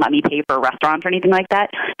let me pay for a restaurant or anything like that.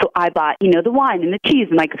 So I bought, you know, the wine and the cheese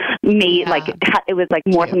and like made like, it was like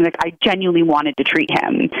more something like I genuinely wanted to treat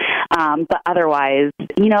him. But otherwise,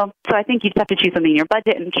 you know, so I think you just have to choose something in your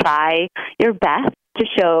budget and try your best to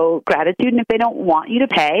show gratitude. And if they don't want you to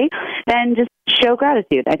pay, then just show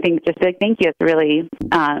gratitude. I think just like, thank you. It's really,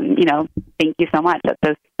 you know, thank you so much.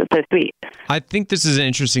 That's so sweet. I think this is an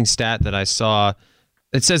interesting stat that I saw.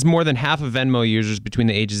 It says more than half of Venmo users between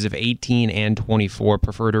the ages of 18 and 24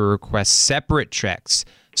 prefer to request separate checks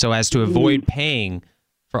so as to avoid paying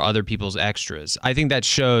for other people's extras. I think that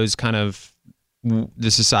shows kind of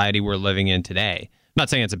the society we're living in today. I'm not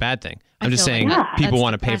saying it's a bad thing. I'm just saying people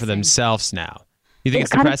want to pay for themselves now. You think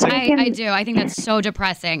it's depressing? I do. I think that's so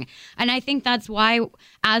depressing. And I think that's why,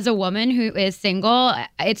 as a woman who is single,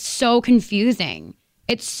 it's so confusing.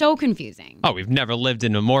 It's so confusing. Oh, we've never lived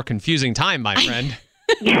in a more confusing time, my friend.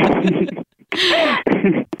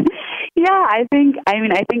 Yeah, I think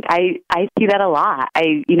I see that a lot.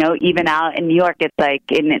 You know, even out in New York, it's like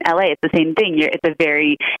in LA, it's the same thing.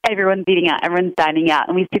 Everyone's eating out, everyone's dining out,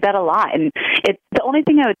 and we see that a lot. And it's the only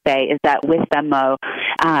thing I would say is that with Venmo,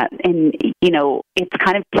 and you know, it's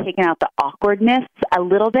kind of taken out the awkwardness a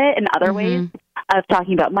little bit in other ways of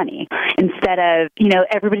talking about money. Instead of, you know,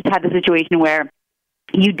 everybody's had the situation where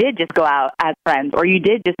you did just go out as friends, or you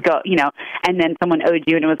did just go, and then someone owed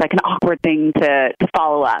you and it was like an awkward thing to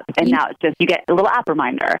follow up. And now it's just, you get a little app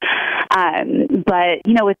reminder. But,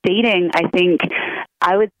 with dating, I think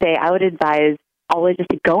I would advise always just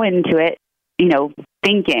to go into it,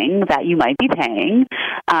 thinking that you might be paying.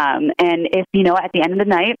 And if, at the end of the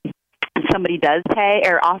night, somebody does pay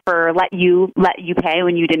or offer let you pay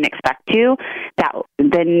when you didn't expect to,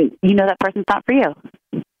 then that person's not for you.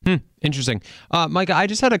 Interesting. Micah, I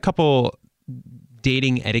just had a couple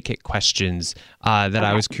dating etiquette questions that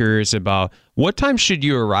I was curious about. What time should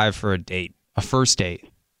you arrive for a first date?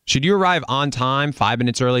 Should you arrive on time, 5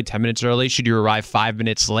 minutes early, 10 minutes early? Should you arrive 5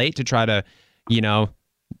 minutes late to try to,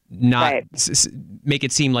 not make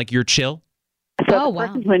it seem like you're chill? So the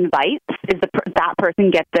person who invites that person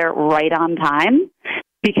gets there right on time,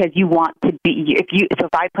 because you want to be, so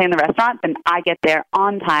if I plan the restaurant, then I get there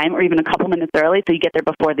on time or even a couple minutes early, so you get there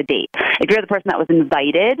before the date. If you're the person that was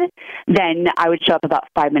invited, then I would show up about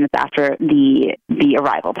 5 minutes after the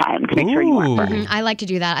arrival time to make sure you weren't first. I like to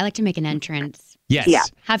do that. I like to make an entrance. Yes. Yeah.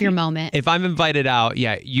 Have your moment. If I'm invited out,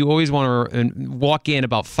 you always want to walk in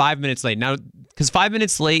about 5 minutes late. Now, because 5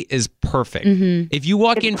 minutes late is perfect. Mm-hmm. If you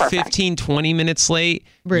walk in 15, 20 minutes late,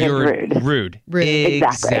 you're rude.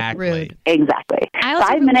 Exactly. Rude. Exactly.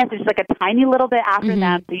 5 minutes is just like a tiny little bit after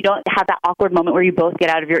them, so you don't have that awkward moment where you both get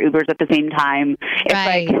out of your Ubers at the same time. It's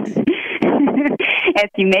like if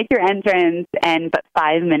you make your entrance but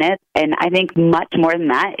 5 minutes, and I think much more than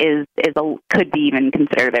that could be even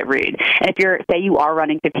considered a bit rude. And if you are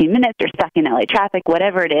running 15 minutes, you're stuck in LA traffic,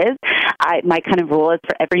 whatever it is, my kind of rule is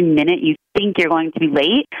for every minute you think you're going to be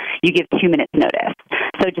late, you give 2 minutes notice.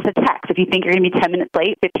 So just a text. If you think you're going to be 10 minutes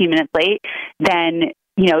late, 15 minutes late, then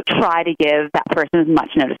try to give that person as much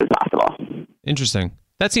notice as possible. Interesting.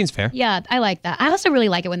 That seems fair. Yeah, I like that. I also really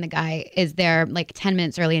like it when the guy is there like 10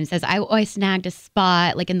 minutes early and says, I snagged a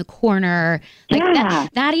spot like in the corner. Like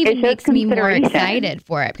that even makes me more excited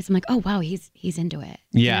for it, because I'm like, oh, wow, he's into it.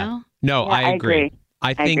 Yeah. No, I agree.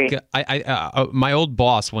 I think my old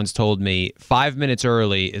boss once told me 5 minutes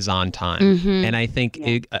early is on time. Mm-hmm. And I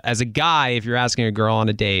think as a guy, if you're asking a girl on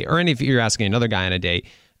a date, or if you're asking another guy on a date,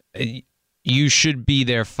 you should be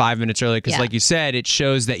there 5 minutes early, because like you said, it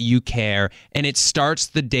shows that you care, and it starts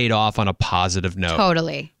the date off on a positive note.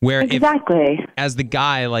 Totally. Where exactly. As the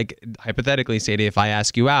guy, like hypothetically, Sadie, if I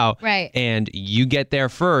ask you out and you get there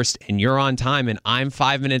first and you're on time and I'm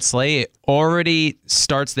 5 minutes late, it already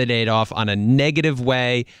starts the date off on a negative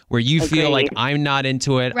way where you feel like I'm not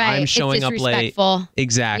into it. I'm showing up late.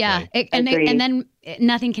 Exactly. Yeah. And then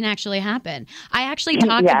nothing can actually happen. I actually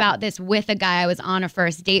talked about this with a guy I was on a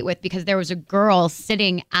first date with, because there was a girl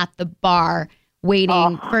sitting at the bar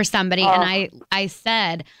waiting for somebody. And I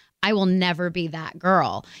said, I will never be that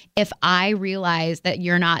girl. If I realize that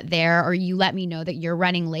you're not there, or you let me know that you're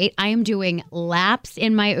running late, I am doing laps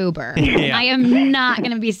in my Uber. I am not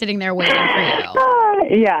going to be sitting there waiting for you.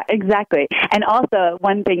 Yeah, exactly. And also,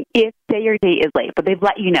 one thing, if say your date is late, but they've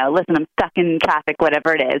let you know, listen, I'm stuck in traffic,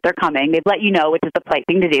 whatever it is, they're coming. They've let you know, which is the polite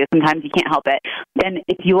thing to do. Sometimes you can't help it. Then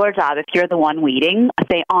it's your job, if you're the one waiting,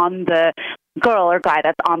 say on the girl or guy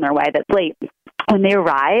that's on their way that's late, when they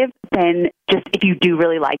arrive, then just if you do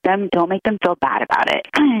really like them, don't make them feel bad about it.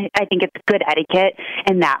 I think it's good etiquette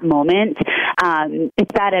in that moment.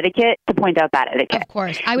 It's bad etiquette to point out bad etiquette. Of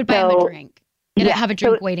course. I would buy them a drink. Have a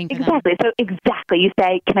drink waiting for them. So exactly. You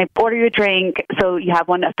say, can I order you a drink? So you have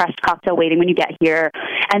a fresh cocktail waiting when you get here.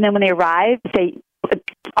 And then when they arrive, say,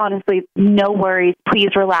 honestly, no worries. Please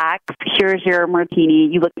relax. Here's your martini.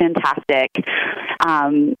 You look fantastic.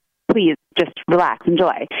 Please just relax,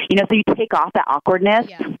 enjoy. So you take off that awkwardness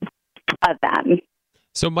of them.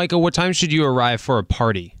 So, Micah, what time should you arrive for a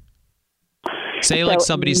party? Say like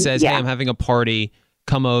somebody says, hey, I'm having a party.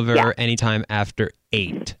 Come over anytime after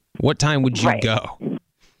 8. What time would you go?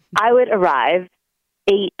 I would arrive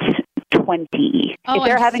 8:20. Oh, if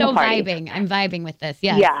they're I'm having so a party. vibing. I'm vibing with this.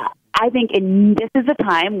 Yes. Yeah. I think this is a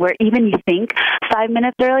time where even you think 5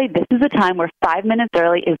 minutes early, this is a time where 5 minutes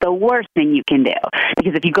early is the worst thing you can do.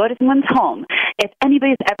 Because if you go to someone's home, if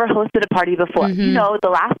anybody's ever hosted a party before, the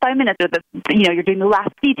last 5 minutes, or you're doing the last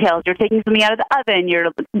details, you're taking something out of the oven,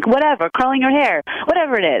 you're whatever, curling your hair,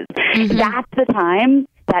 whatever it is, that's the time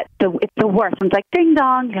that it's the worst. It's like ding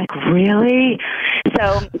dong. You're like, really?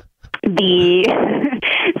 So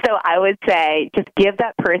so I would say just give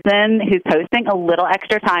that person who's hosting a little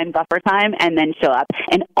extra time, buffer time, and then show up.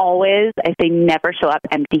 And always, I say never show up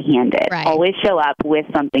empty-handed. Right. Always show up with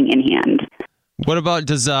something in hand. What about,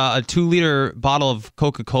 does a 2-liter bottle of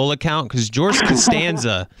Coca-Cola count? Because George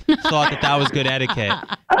Costanza thought that was good etiquette.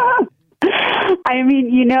 I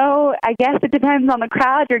mean, I guess it depends on the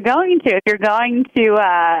crowd you're going to. If you're going to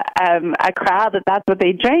a crowd that's what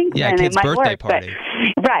they drink, Yeah, then kid's it might birthday work. party.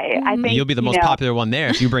 But, right. I think You'll be the most popular one there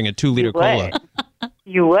if you bring a 2-liter cola.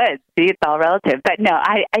 You would. See, it's all relative. But no,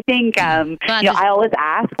 I think, I always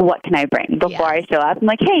ask, what can I bring? Before I show up, I'm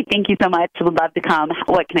like, hey, thank you so much. Would love to come.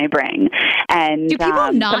 What can I bring? And do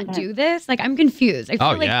people not do this? Like, I'm confused. I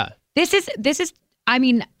feel like yeah. This is, I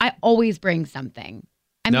mean, I always bring something.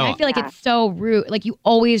 I mean, I feel like it's so rude. Like, you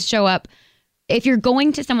always show up. If you're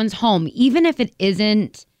going to someone's home, even if it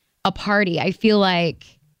isn't a party, I feel like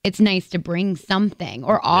it's nice to bring something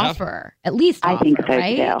or offer. At least offer, I think so,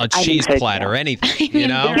 right? too. A cheese platter, anything,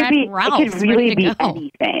 It could really be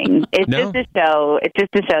anything. It's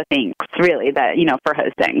just to show thanks, really, that for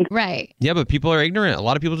hosting. Right. Yeah, but people are ignorant. A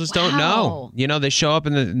lot of people just don't know. They show up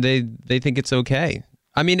and they think it's okay.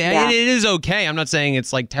 I mean, it is okay. I'm not saying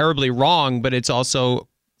it's like terribly wrong, but it's also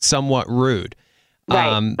somewhat rude.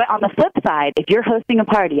 Right. But on the flip side, if you're hosting a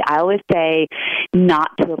party, I always say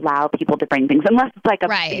not to allow people to bring things unless it's like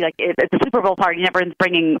it's a Super Bowl party and everyone's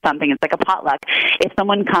bringing something. It's like a potluck. If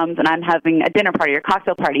someone comes and I'm having a dinner party or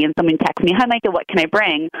cocktail party and someone texts me, "Hi, Micah, what can I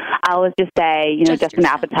bring?" I always just say, just an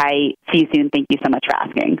appetite. See you soon. Thank you so much for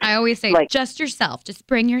asking. I always say, just yourself. Just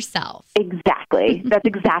bring yourself. Exactly. That's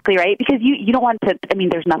exactly right. Because you don't want to. I mean,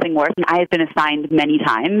 there's nothing worse. And I have been assigned many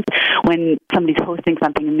times when somebody's hosting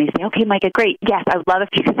something and they say, "Okay, Micah, great. Yes, I would love if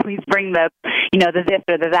you could please bring the this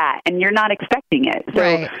or the that," and you're not expecting it.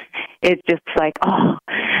 So it's just like, so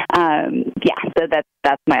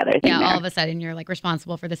that's my other thing. Yeah, there. all of a sudden you're like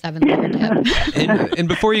responsible for the 7-layer dip. And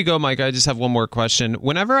before you go, Mike, I just have one more question.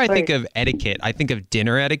 Whenever I think of etiquette, I think of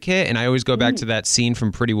dinner etiquette, and I always go back to that scene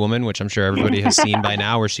from Pretty Woman, which I'm sure everybody has seen by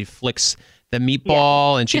now, where she flicks the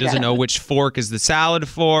meatball and she doesn't know which fork is the salad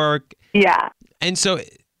fork. Yeah. And so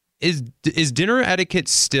is dinner etiquette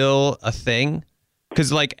still a thing?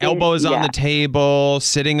 Because like elbows on the table,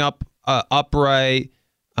 sitting up upright.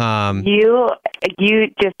 You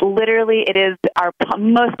just literally, it is our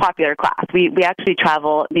most popular class. We actually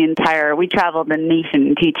travel the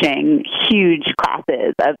nation teaching huge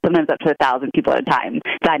classes of sometimes up to 1,000 people at a time,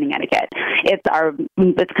 dining etiquette. It's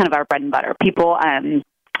kind of our bread and butter. People,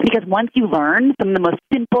 because once you learn some of the most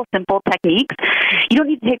simple techniques, you don't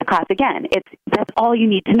need to take the class again. That's all you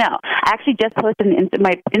need to know. I actually just posted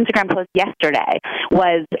my Instagram post yesterday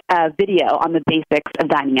was a video on the basics of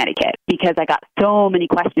dining etiquette because I got so many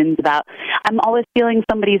questions about, I'm always feeling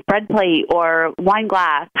somebody's bread plate or wine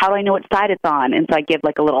glass. How do I know which side it's on? And so I give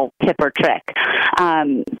like a little tip or trick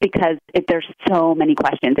because there's so many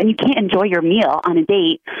questions. And you can't enjoy your meal on a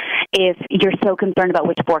date if you're so concerned about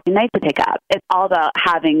which fork and knife to pick up. It's all about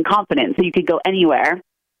having confidence so you could go anywhere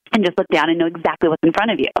and just look down and know exactly what's in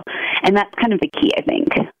front of you. And that's kind of the key, I think.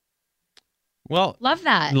 Well, love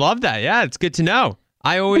that. Yeah, it's good to know.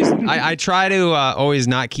 I always, I try to always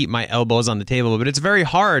not keep my elbows on the table, but it's very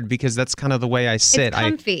hard because that's kind of the way I sit. It's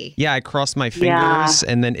comfy. I cross my fingers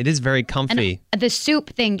and then it is very comfy. And the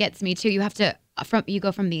soup thing gets me too. You have to, you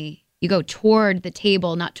go toward the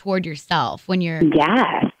table, not toward yourself when you're.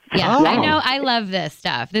 Yes. Yeah, Oh. I know. I love this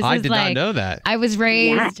stuff. I did not know that. I was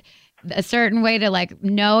raised a certain way to like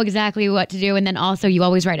know exactly what to do, and then also you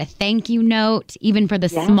always write a thank you note, even for the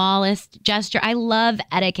smallest gesture. I love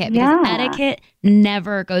etiquette because etiquette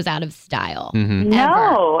never goes out of style. Mm-hmm.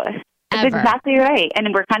 No. That's exactly right.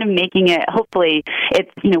 And we're kind of making it, hopefully,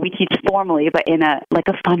 we teach formally, but in a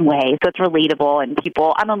fun way. So it's relatable and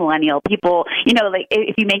I'm a millennial, people,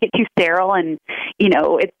 if you make it too sterile and,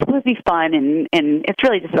 it's supposed to be fun and it's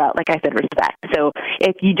really just about, like I said, respect. So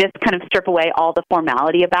if you just kind of strip away all the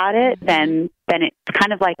formality about it, then it's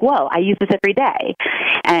kind of like, whoa, I use this every day.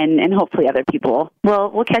 And hopefully other people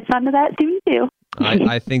will catch on to that soon too.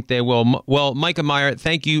 I think they will. Well, Micah Meyer,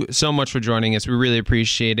 thank you so much for joining us. We really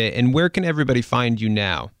appreciate it. And where can everybody find you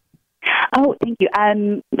now? Oh, thank you.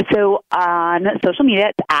 So on social media,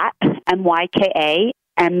 it's at MYKAMEIER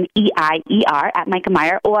at Micah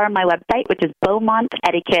Meyer, or my website, which is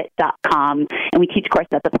beaumontetiquette.com. And we teach courses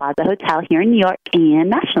at the Plaza Hotel here in New York and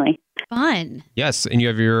nationally. Fun. Yes, and you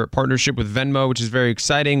have your partnership with Venmo, which is very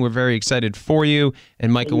exciting. We're very excited for you.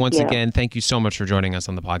 And Micah, once again, thank you so much for joining us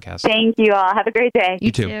on the podcast. Thank you all. Have a great day.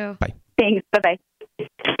 You too. Bye. Thanks. Bye-bye.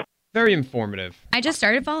 Very informative. I just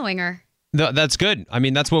started following her. That's good. I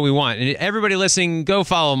mean, that's what we want. And everybody listening, go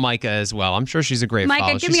follow Micah as well. I'm sure she's a great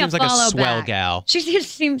follow. Give me seems a like follow a swell back. gal. She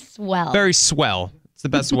seems swell. Very swell. It's the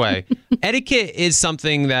best way. Etiquette is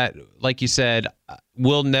something that, like you said,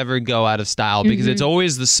 will never go out of style because it's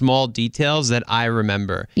always the small details that I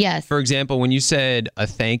remember. Yes. For example, when you said a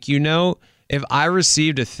thank you note, if I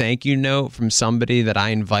received a thank you note from somebody that I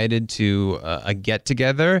invited to a get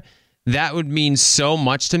together, that would mean so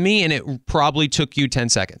much to me, and it probably took you 10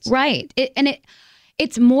 seconds. Right.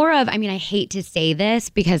 It's more of, I mean, I hate to say this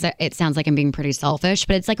because it sounds like I'm being pretty selfish,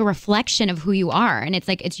 but it's like a reflection of who you are. And it's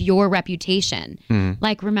like, it's your reputation.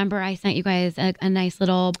 Like, remember I sent you guys a nice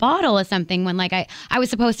little bottle of something when like I was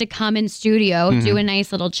supposed to come in studio, do a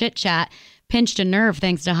nice little chit chat, pinched a nerve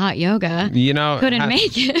thanks to hot yoga. You know, couldn't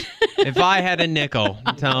make it. If I had a nickel,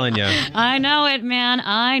 I'm telling you. I know it, man.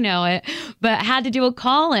 I know it. But had to do a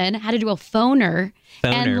call-in, had to do a phoner.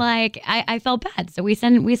 And like I felt bad, so we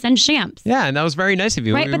send shamps. Yeah, and that was very nice of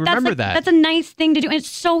you. Right, We but remember that. that's a nice thing to do, and it's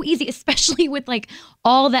so easy, especially with like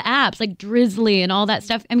all the apps like Drizzly and all that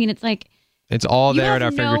stuff. I mean, it's like it's all there at our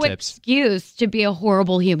you have no fingertips. Excuse to be a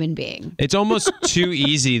horrible human being. It's almost too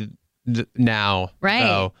easy now, right?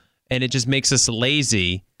 Though, and it just makes us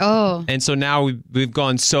lazy. Oh, and so now we've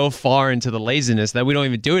gone so far into the laziness that we don't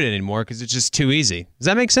even do it anymore because it's just too easy. Does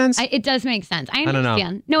that make sense? It does make sense. I don't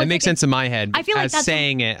understand. know. No, it makes sense in my head. I feel like as that's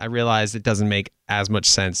saying it, I realize it doesn't make as much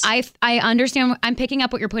sense. I understand. I'm picking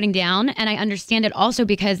up what you're putting down, and I understand it also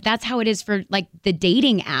because that's how it is for like the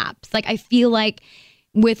dating apps. Like I feel like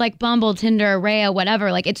with like Bumble, Tinder, Raya,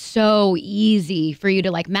 whatever, like it's so easy for you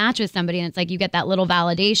to like match with somebody, and it's like you get that little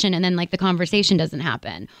validation, and then like the conversation doesn't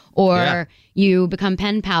happen, or you become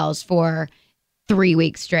pen pals for 3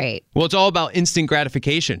 weeks straight. Well, it's all about instant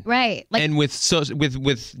gratification, right? Like, and with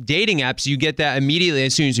dating apps, you get that immediately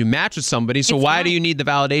as soon as you match with somebody. So why do you need the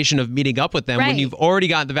validation of meeting up with them when you've already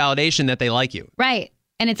got the validation that they like you? Right,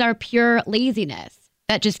 and it's our pure laziness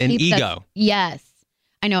that just and keeps ego. us. Yes.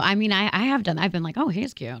 I know. I mean, I have done that. I've been like, oh,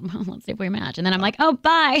 he's cute. Let's see if we match. And then I'm like, oh,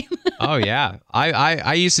 bye. Oh, yeah.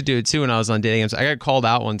 I used to do it, too, when I was on dating apps. I got called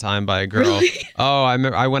out one time by a girl. Really? Oh,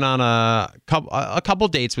 I went on a couple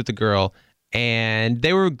dates with a girl, and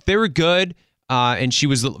they were good, and she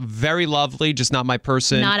was very lovely, just not my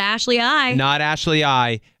person. Not Ashley I. Not Ashley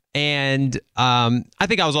I. And I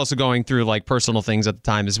think I was also going through, like, personal things at the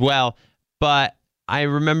time as well. But I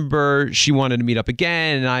remember she wanted to meet up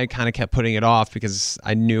again, and I kind of kept putting it off because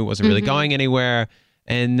I knew it wasn't really going anywhere.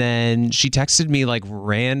 And then she texted me like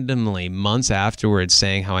randomly months afterwards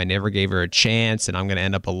saying how I never gave her a chance and I'm going to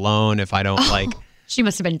end up alone if I don't like... She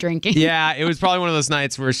must have been drinking. Yeah, it was probably one of those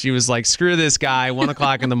nights where she was like, screw this guy, 1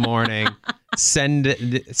 o'clock in the morning,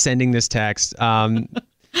 sending this text.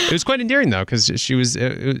 It was quite endearing though, because she was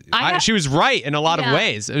she was right in a lot of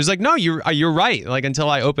ways. It was like, no, you're right. Like until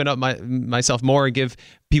I open up myself more and give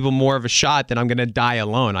people more of a shot, then I'm going to die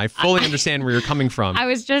alone. I fully understand where you're coming from. I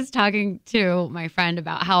was just talking to my friend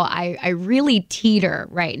about how I really teeter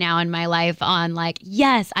right now in my life on like,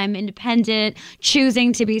 yes, I'm independent,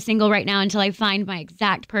 choosing to be single right now until I find my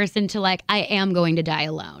exact person to like, I am going to die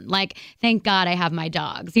alone. Like, thank God I have my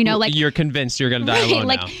dogs. You know, like you're convinced you're going to die alone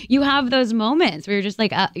like now. You have those moments where you're just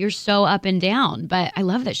like, you're so up and down. But I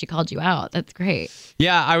love that she called you out. That's great.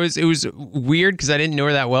 Yeah, it was weird because I didn't know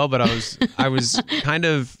her that well, but I was kind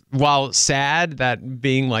of, while sad that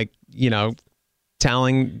being like, you know,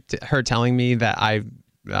 telling me that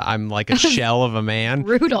I'm like a shell of a man.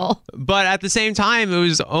 Brutal. But at the same time, it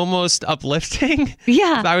was almost uplifting.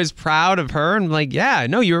 Yeah. I was proud of her and like, yeah,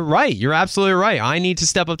 no, you're right. You're absolutely right. I need to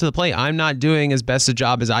step up to the plate. I'm not doing as best a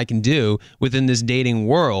job as I can do within this dating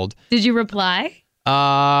world. Did you reply?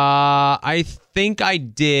 I think I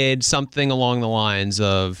did something along the lines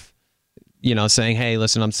of, you know, saying, hey,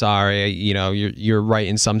 listen, I'm sorry. You know, you're right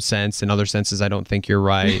in some sense. In other senses, I don't think you're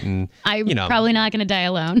right. And I'm you know, probably not going to die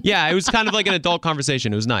alone. Yeah, it was kind of like an adult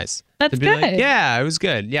conversation. It was nice. That's good. Like, yeah, it was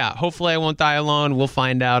good. Yeah, hopefully I won't die alone. We'll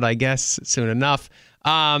find out, I guess, soon enough.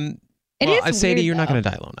 Sadie, you're not going to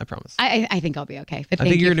die alone. I promise. I think I'll be okay. I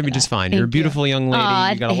think you're going to be just fine. You're a beautiful young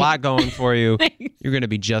lady. You got a lot going for you. Thanks. You're going to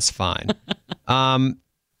be just fine.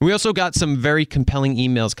 We also got some very compelling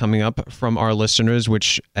emails coming up from our listeners,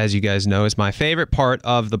 which, as you guys know, is my favorite part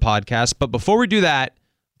of the podcast. But before we do that,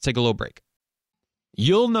 let's take a little break.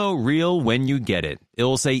 You'll know real when you get it. It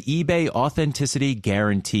will say eBay Authenticity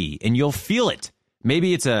Guarantee, and you'll feel it.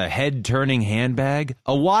 Maybe it's a head-turning handbag,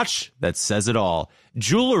 a watch that says it all,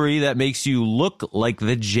 jewelry that makes you look like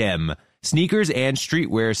the gem, sneakers and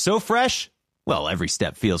streetwear so fresh, well, every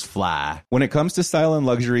step feels fly. When it comes to style and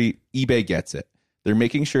luxury, eBay gets it. They're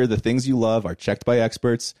making sure the things you love are checked by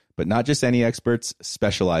experts, but not just any experts,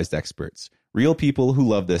 specialized experts. Real people who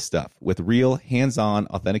love this stuff with real hands-on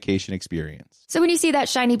authentication experience. So when you see that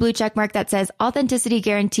shiny blue check mark that says Authenticity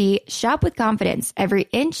Guarantee, shop with confidence. Every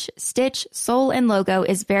inch, stitch, sole, and logo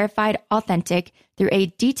is verified authentic through a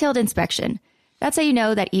detailed inspection. That's how you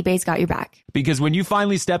know that eBay's got your back. Because when you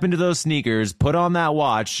finally step into those sneakers, put on that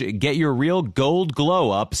watch, get your real gold glow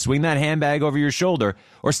up, swing that handbag over your shoulder,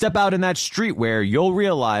 or step out in that streetwear, you'll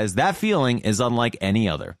realize that feeling is unlike any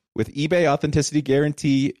other. With eBay Authenticity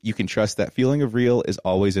Guarantee, you can trust that feeling of real is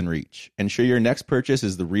always in reach. Ensure your next purchase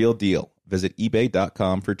is the real deal. Visit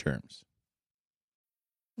ebay.com for terms.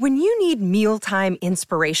 When you need mealtime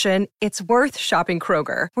inspiration, it's worth shopping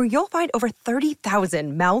Kroger, where you'll find over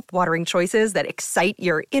 30,000 mouth-watering choices that excite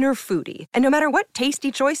your inner foodie. And no matter what tasty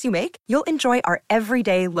choice you make, you'll enjoy our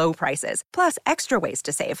everyday low prices, plus extra ways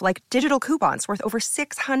to save, like digital coupons worth over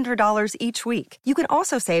 $600 each week. You can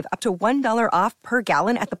also save up to $1 off per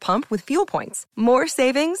gallon at the pump with fuel points. More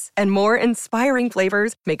savings and more inspiring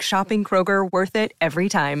flavors make shopping Kroger worth it every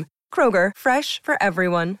time. Kroger, fresh for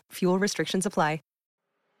everyone. Fuel restrictions apply.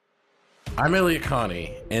 I'm Elliot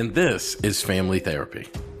Connie, and this is Family Therapy.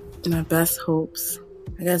 My best hopes,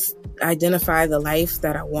 I guess, identify the life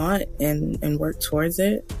that I want and work towards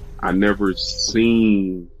it. I never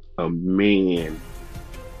seen a man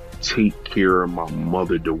take care of my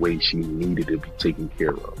mother the way she needed to be taken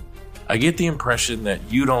care of. I get the impression that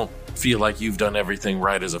you don't feel like you've done everything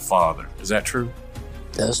right as a father. Is that true?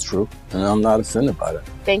 That's true, and I'm not offended by that.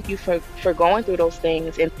 Thank you for going through those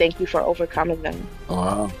things, and thank you for overcoming them.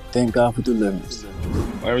 Wow. Thank God for deliverance.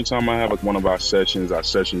 Every time I have one of our sessions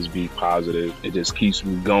be positive. It just keeps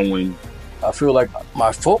me going. I feel like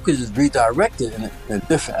my focus is redirected in a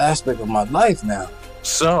different aspect of my life now.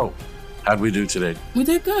 So, how'd we do today? We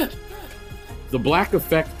did good. The Black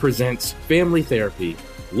Effect presents Family Therapy.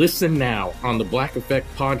 Listen now on the Black Effect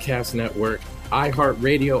Podcast Network,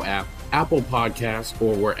 iHeartRadio app, Apple Podcasts,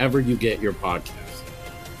 or wherever you get your podcasts.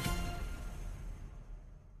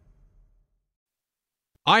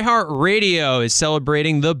 iHeartRadio is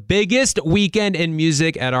celebrating the biggest weekend in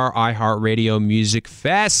music at our iHeartRadio Music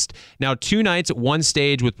Fest. Now, 2 nights, 1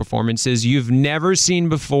 stage with performances you've never seen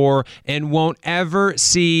before and won't ever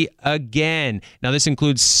see again. Now, this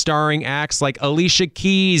includes starring acts like Alicia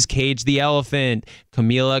Keys, Cage the Elephant,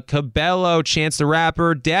 Camila Cabello, Chance the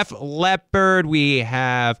Rapper, Def Leppard. We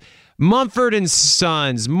have Mumford &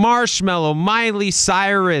 Sons, Marshmello, Miley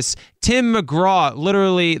Cyrus, Tim McGraw.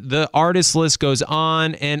 Literally, the artist list goes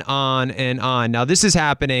on and on and on. Now, this is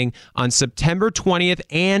happening on September 20th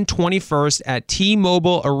and 21st at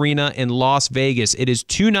T-Mobile Arena in Las Vegas. It is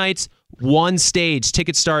 2 nights, 1 stage.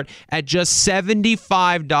 Tickets start at just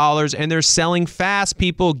 $75, and they're selling fast.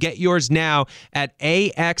 People, get yours now at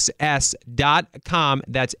AXS.com.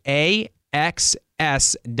 That's AXS.com,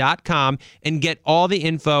 and get all the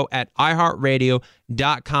info at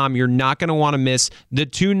iHeartRadio.com. You're not going to want to miss the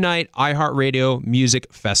 2-night iHeartRadio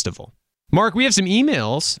Music Festival. Mark, we have some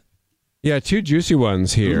emails. Yeah, 2 juicy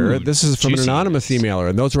ones here. This is from an anonymous emailer,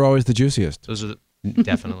 and those are always the juiciest. Those are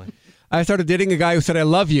definitely. I started dating a guy who said, "I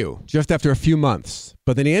love you," just after a few months.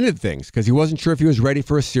 But then he ended things because he wasn't sure if he was ready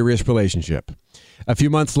for a serious relationship. A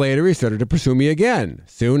few months later, he started to pursue me again.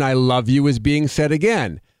 Soon, "I love you" was being said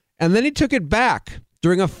again. And then he took it back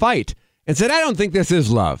during a fight and said, "I don't think this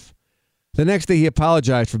is love." The next day, he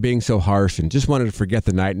apologized for being so harsh and just wanted to forget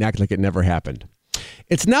the night and act like it never happened.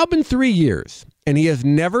 It's now been 3 years, and he has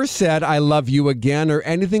never said, "I love you" again or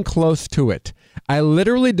anything close to it. I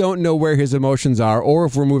literally don't know where his emotions are or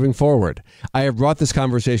if we're moving forward. I have brought this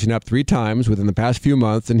conversation up 3 times within the past few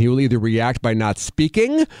months, and he will either react by not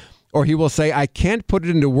speaking or he will say, "I can't put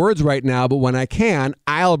it into words right now, but when I can,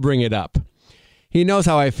 I'll bring it up." He knows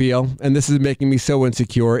how I feel, and this is making me so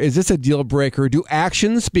insecure. Is this a deal breaker? Do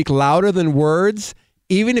actions speak louder than words,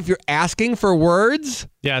 even if you're asking for words?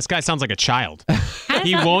 Yeah, this guy sounds like a child.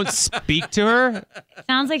 He won't speak to her.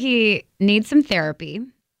 Sounds like he needs some therapy,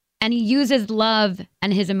 and he uses love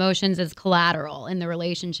and his emotions as collateral in the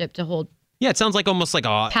relationship to hold. Yeah, it sounds like almost like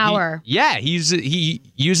a power. He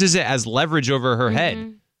uses it as leverage over her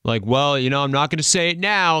head. Like, well, I'm not going to say it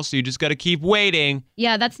now, so you just got to keep waiting.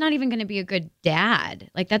 Yeah, that's not even going to be a good dad.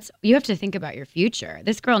 Like, you have to think about your future.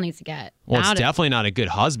 This girl needs to get Well, it's definitely not a good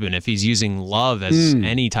husband if he's using love as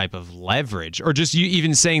any type of leverage or just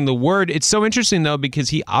even saying the word. It's so interesting, though, because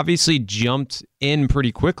he obviously jumped in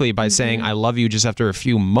pretty quickly by saying, "I love you" just after a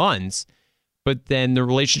few months. But then the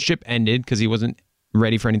relationship ended because he wasn't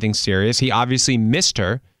ready for anything serious. He obviously missed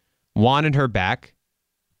her, wanted her back,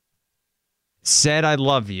 said "I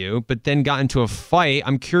love you," but then got into a fight.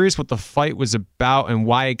 I'm curious what the fight was about and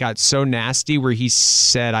why it got so nasty where he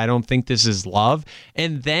said, "I don't think this is love."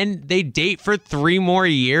 And then they date for 3 more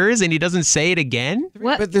years and he doesn't say it again?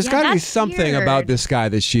 What? But there's got to be something about this guy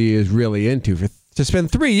that she is really into to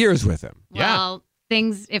spend 3 years with him. Well,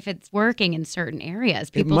 things, if it's working in certain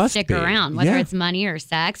areas, people must stick be. around, whether Yeah. it's money or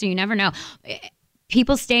sex, or you never know.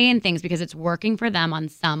 People stay in things because it's working for them on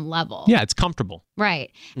some level. Yeah, it's comfortable. Right.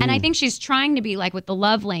 And I think she's trying to be like with the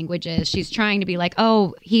love languages, she's trying to be like,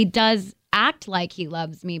 oh, he does act like he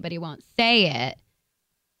loves me, but he won't say it.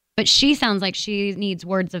 But she sounds like she needs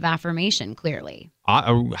words of affirmation, clearly.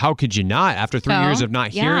 How could you not after 3 years of not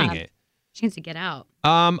hearing it? She needs to get out.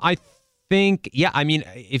 I think, I mean,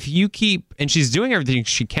 if you keep, and she's doing everything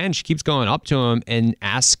she can, she keeps going up to him and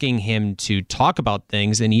asking him to talk about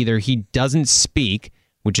things, and either he doesn't speak,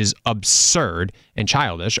 which is absurd and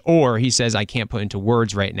childish, or he says, I can't put into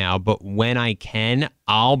words right now, but when I can,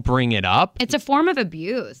 I'll bring it up. It's a form of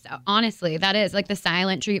abuse, honestly. That is, like the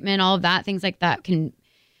silent treatment, all of that, things like that can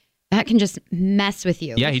just mess with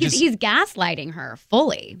you. Yeah, he's gaslighting her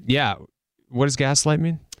fully. Yeah. What does gaslight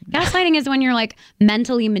mean? Gaslighting is when you're like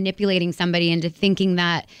mentally manipulating somebody into thinking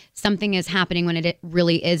that something is happening when it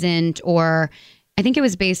really isn't. Or I think it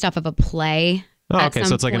was based off of a play. Oh, okay.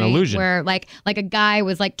 So it's like an illusion. Where like a guy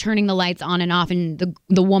was like turning the lights on and off, and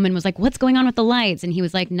the woman was like, "What's going on with the lights?" And he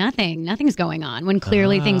was like, "Nothing's going on." When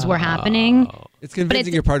clearly things were happening. It's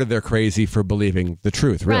convincing you're part of their crazy for believing the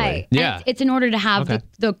truth, really. Right. Yeah. And it's in order to have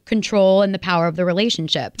the control and the power of the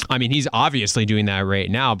relationship. I mean, he's obviously doing that right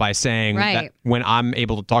now by saying that when I'm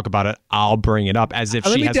able to talk about it, I'll bring it up as if she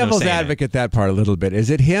has no say. Let me devil's advocate that part a little bit. Is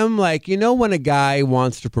it him, like, when a guy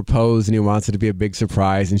wants to propose and he wants it to be a big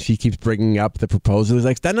surprise and she keeps bringing up the proposal? He's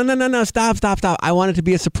like, no, stop. I want it to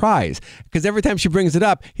be a surprise. Because every time she brings it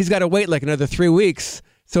up, he's got to wait like another 3 weeks.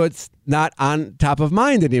 So it's not on top of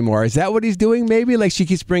mind anymore. Is that what he's doing? Maybe like she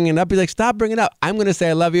keeps bringing it up. He's like, stop bringing it up. I'm going to say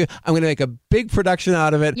I love you. I'm going to make a big production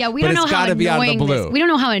out of it. Yeah, we don't know how annoying we don't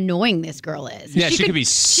know how annoying this girl is. Yeah, she could be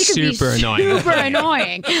super annoying. Super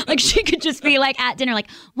annoying. Like she could just be like at dinner, like,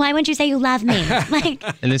 why wouldn't you say you love me? Like,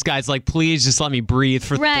 and this guy's like, please just let me breathe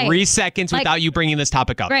for 3 seconds without you bringing this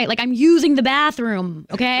topic up. Right, like I'm using the bathroom.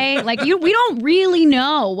 Okay, like we don't really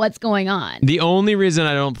know what's going on. The only reason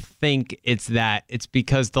I don't think it's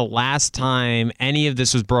because the last time any of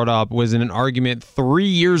this was brought up was in an argument 3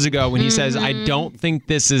 years ago when he says, I don't think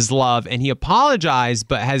this is love. And he apologized,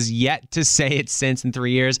 but has yet to say it since in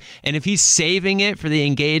 3 years. And if he's saving it for the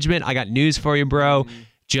engagement, I got news for you, bro.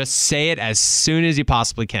 Just say it as soon as you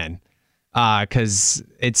possibly can. Because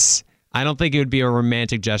I don't think it would be a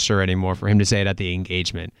romantic gesture anymore for him to say it at the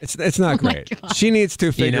engagement. It's not great. She needs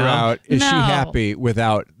to figure out, is she happy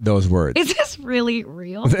without those words? Is this really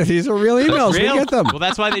real? These are real emails. Real? We get them. Well,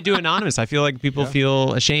 that's why they do anonymous. I feel like people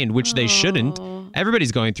feel ashamed, which they shouldn't.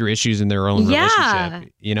 Everybody's going through issues in their own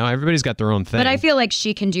relationship. Everybody's got their own thing. But I feel like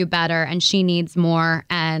she can do better and she needs more,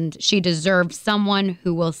 and she deserves someone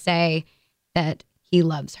who will say that he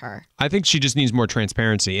loves her. I think she just needs more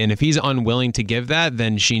transparency. And if he's unwilling to give that,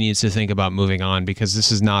 then she needs to think about moving on, because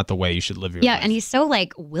this is not the way you should live your life. Yeah, and he's so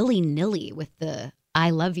like willy-nilly with the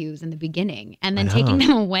I love yous in the beginning and then taking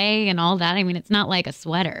them away and all that. I mean, it's not like a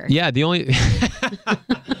sweater. Yeah, the only...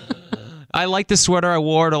 I like the sweater. I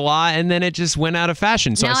wore it a lot, and then it just went out of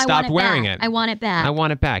fashion, so now I stopped wearing back. it. I want it back. I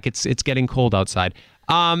want it back. It's getting cold outside.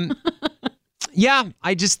 Yeah,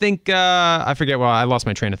 I just think I forget. Well, I lost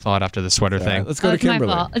my train of thought after the sweater thing. Let's go to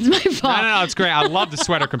Kimberly. It's my fault. No, it's great. I love the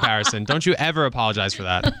sweater comparison. Don't you ever apologize for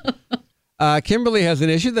that. Kimberly has an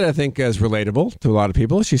issue that I think is relatable to a lot of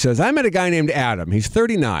people. She says, I met a guy named Adam. He's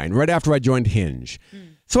 39, right after I joined Hinge.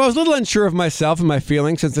 So I was a little unsure of myself and my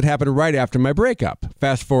feelings since it happened right after my breakup.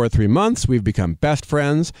 Fast forward 3 months, we've become best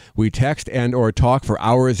friends. We text and or talk for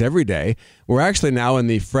hours every day. We're actually now in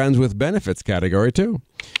the friends with benefits category too.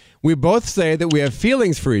 We both say that we have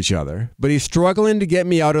feelings for each other, but he's struggling to get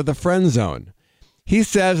me out of the friend zone. He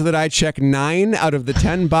says that I check 9 out of the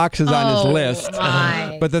 10 boxes on his list,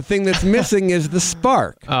 but the thing that's missing is the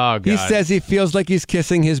spark. Oh, God. He says he feels like he's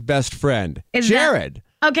kissing his best friend. Jared.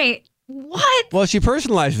 Okay, what? Well, she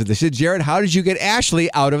personalized it. She said, Jared, how did you get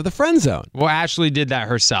Ashley out of the friend zone? Well, Ashley did that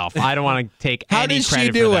herself. I don't want to take how any did credit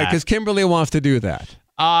she do for it? that. Because Kimberly wants to do that.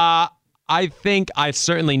 I think I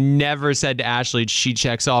certainly never said to Ashley, she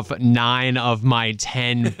checks off 9 of my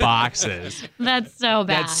 10 boxes. That's so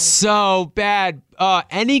bad. That's so bad.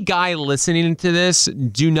 Any guy listening to this,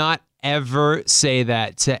 do not ever say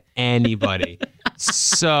that to anybody.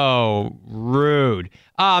 So rude.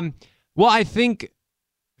 Well, I think,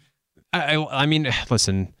 I mean,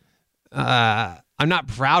 listen, I'm not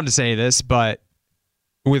proud to say this, but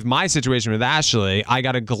with my situation with Ashley, I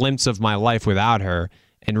got a glimpse of my life without her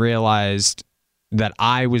and realized that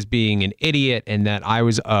I was being an idiot and that I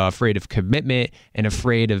was afraid of commitment and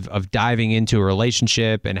afraid of diving into a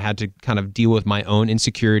relationship, and had to kind of deal with my own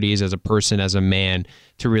insecurities as a person, as a man,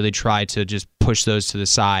 to really try to just push those to the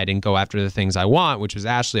side and go after the things I want, which was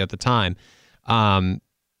Ashley at the time. I'm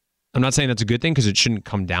not saying that's a good thing, because it shouldn't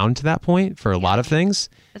come down to that point for a lot of things.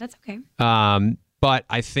 But that's okay. But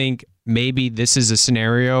I think maybe this is a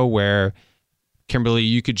scenario where, Kimberly,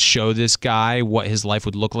 you could show this guy what his life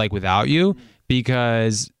would look like without you,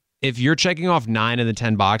 because if you're checking off 9 of the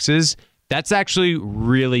 10 boxes, that's actually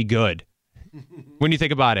really good when you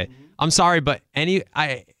think about it. I'm sorry, but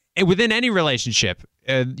within any relationship,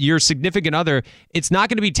 your significant other, it's not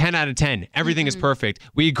going to be 10 out of 10. Everything is perfect.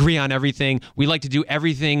 We agree on everything. We like to do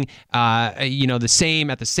everything, the same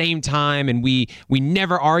at the same time, and we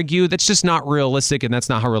never argue. That's just not realistic, and that's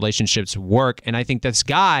not how relationships work. And I think this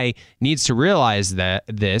guy needs to realize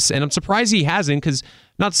this, and I'm surprised he hasn't, because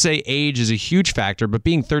not to say age is a huge factor, but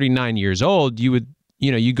being 39 years old, you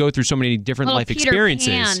go through so many different life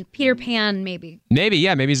experiences. Peter Pan, maybe. Maybe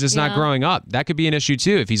he's just not growing up. That could be an issue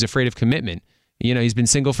too if he's afraid of commitment. He's been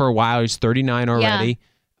single for a while. He's 39 already.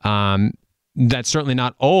 Yeah. That's certainly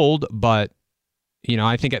not old, but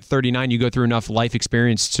I think at 39 you go through enough life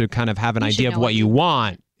experience to kind of have an idea of what you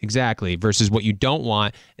want. Exactly, versus what you don't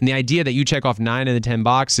want. And the idea that you check off 9 of the 10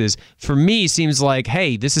 boxes, for me, seems like,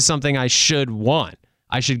 hey, this is something I should want.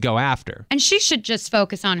 I should go after. And she should just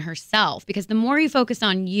focus on herself, because the more you focus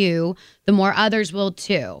on you, the more others will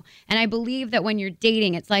too. And I believe that when you're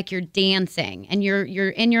dating, it's like you're dancing and you're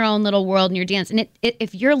in your own little world and you're dancing. And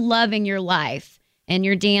if you're loving your life and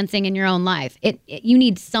you're dancing in your own life, you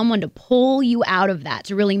need someone to pull you out of that,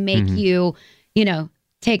 to really make you,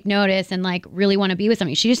 take notice and really want to be with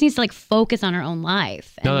somebody. She just needs to focus on her own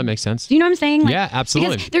life. No, that makes sense. Do you know what I'm saying? Yeah,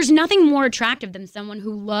 absolutely. Because there's nothing more attractive than someone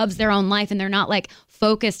who loves their own life and they're not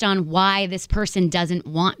focused on why this person doesn't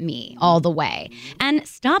want me all the way. And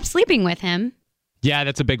stop sleeping with him. Yeah,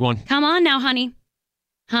 that's a big one. Come on now, honey.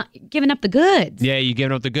 Giving up the goods. Yeah, you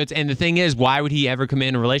giving up the goods. And the thing is, why would he ever commit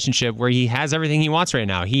in a relationship where he has everything he wants right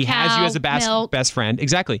now? He has you as a best friend.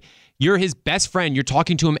 Exactly. You're his best friend. You're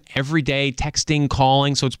talking to him every day, texting,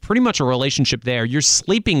 calling. So it's pretty much a relationship there. You're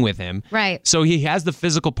sleeping with him. Right. So he has the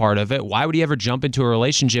physical part of it. Why would he ever jump into a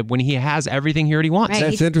relationship when he has everything he already wants? Right.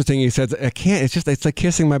 That's interesting. He says, I can't. It's like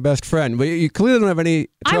kissing my best friend. But you clearly don't have any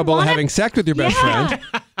trouble having sex with your best friend.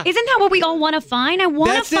 Isn't that what we all want to find? I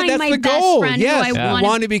want to find my best friend who I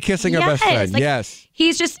want to be kissing our best friend. Yes.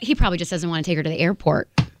 He probably just doesn't want to take her to the airport.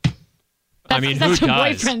 That's who what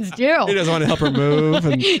does? Boyfriends do. He doesn't want to help her move.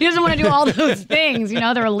 He doesn't want to do all those things,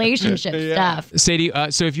 the relationship stuff. Sadie,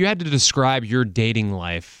 so if you had to describe your dating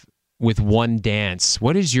life with one dance,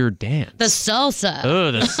 what is your dance? The salsa.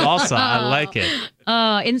 Oh, the salsa. I like it.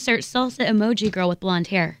 Insert salsa emoji girl with blonde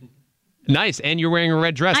hair. Nice. And you're wearing a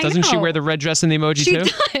red dress. Doesn't she wear the red dress in the emoji too?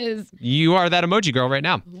 She does. You are that emoji girl right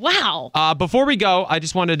now. Wow. Before we go, I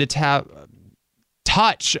just wanted to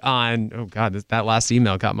touch on, oh God, that last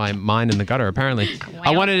email got my mind in the gutter, apparently. Wow.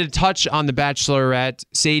 I wanted to touch on The Bachelorette.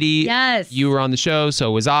 Sadie, yes, you were on the show,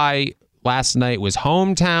 so was I. Last night was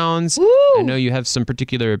Hometowns. Woo! I know you have some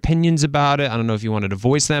particular opinions about it. I don't know if you wanted to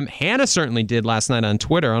voice them. Hannah certainly did last night on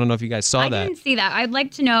Twitter. I don't know if you guys saw that. I didn't see that. I'd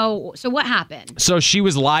like to know, so what happened? So she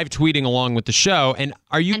was live tweeting along with the show, and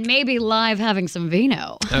And maybe live having some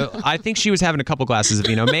vino. I think she was having a couple glasses of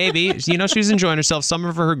vino. Maybe. She was enjoying herself. Some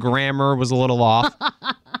of her grammar was a little off.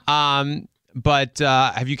 But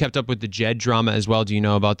have you kept up with the Jed drama as well? Do you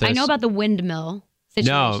know about this? I know about the windmill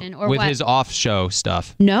situation. No, with his off-show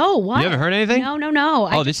stuff. No, what? You haven't heard anything?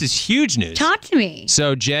 No. This is huge news. Talk to me.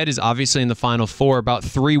 So Jed is obviously in the Final Four. About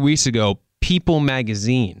 3 weeks ago, People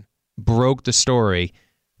magazine broke the story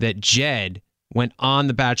that Jed went on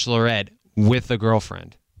The Bachelorette with a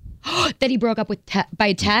girlfriend. That he broke up with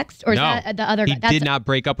by text? Or is that the other guy? He did not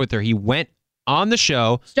break up with her. He went on the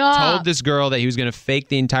show, told this girl that he was going to fake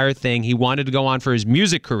the entire thing. He wanted to go on for his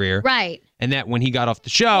music career. Right. And that when he got off the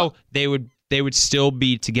show, they would still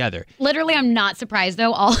be together. Literally, I'm not surprised,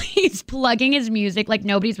 though. All he's plugging his music like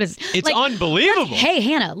nobody's was. It's unbelievable. Hey,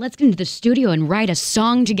 Hannah, let's get into the studio and write a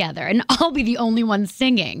song together, and I'll be the only one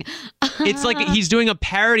singing. It's like he's doing a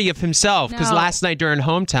parody of himself, because last night during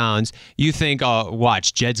Hometowns, you think, oh,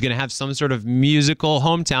 watch, Jed's going to have some sort of musical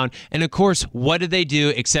hometown. And of course, what did they do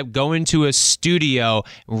except go into a studio,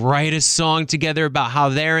 write a song together about how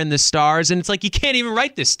they're in the stars? And it's like, you can't even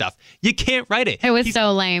write this stuff. You can't write it. It was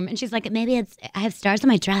so lame. And she's like, maybe I have stars on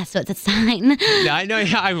my dress, so it's a sign. Yeah, I know.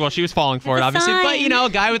 Yeah, well, she was falling for it, obviously. But, a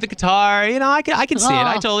guy with a guitar, I can see it.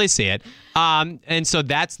 I totally see it. And so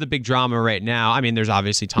that's the big drama right now. I mean, there's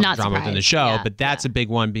obviously tons of drama within the show, but that's a big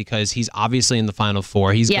one because he's obviously in the Final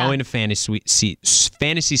Four. He's going to Fantasy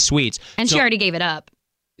Suites. And she already gave it up.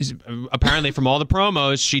 Apparently, from all the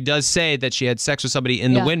promos, she does say that she had sex with somebody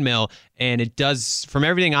in the windmill, and it does, from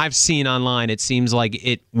everything I've seen online, it seems like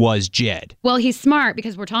it was Jed. Well, he's smart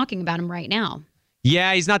because we're talking about him right now.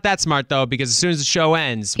 Yeah, he's not that smart, though, because as soon as the show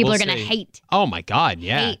ends, people are going to hate. Oh, my God,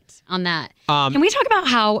 yeah. Hate on that. Can we talk about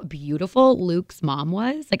how beautiful Luke's mom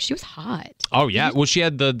was? Like, she was hot. Oh, yeah. Well, she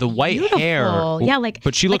had the white hair. Yeah,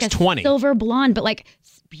 but she looks 20. Silver blonde, but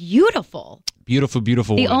beautiful. Beautiful,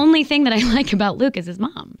 beautiful The woman. only thing that I like about Luke is his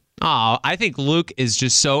mom. Oh, I think Luke is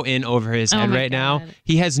just so in over his head right now.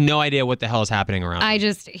 He has no idea what the hell is happening around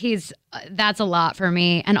him. That's a lot for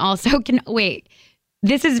me. And also,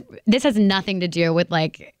 this has nothing to do with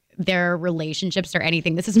like their relationships or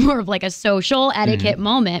anything. This is more of like a social etiquette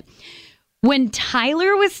moment. When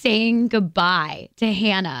Tyler was saying goodbye to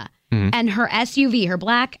Hannah and her SUV, her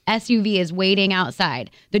black SUV is waiting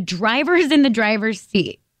outside. The driver is in the driver's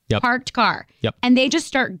seat, parked car, and they just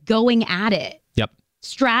start going at it.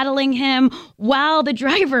 Straddling him while the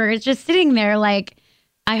driver is just sitting there like,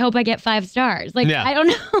 I hope I get 5 stars. Like, I don't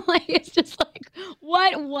know. Like, it's just like,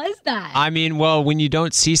 what was that? I mean, well, when you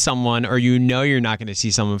don't see someone or you know you're not going to see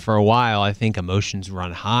someone for a while, I think emotions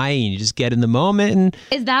run high and you just get in the moment. And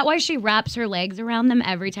is that why she wraps her legs around them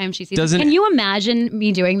every time she sees them? Can you imagine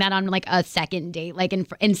me doing that on like a second date, like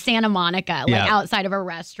in Santa Monica, like outside of a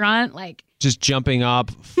restaurant? Like just jumping up,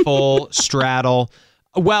 full straddle.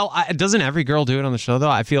 Well, doesn't every girl do it on the show, though?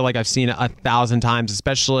 I feel like I've seen it 1,000 times,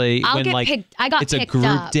 especially when like it's a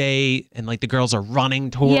group date and like the girls are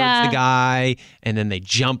running towards the guy and then they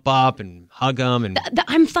jump up and hug him. And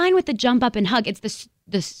I'm fine with the jump up and hug. It's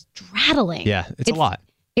the straddling. Yeah, it's a lot.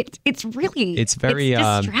 It's really very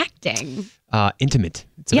distracting. Intimate.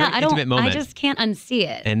 It's a very intimate moment. I just can't unsee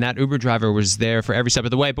it. And that Uber driver was there for every step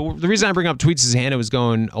of the way. But the reason I bring up tweets is Hannah was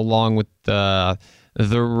going along with the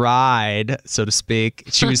ride, so to speak.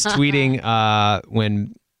 She was tweeting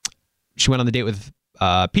when she went on the date with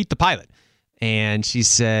Pete the pilot, and she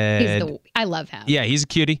said, I love him. Yeah, he's a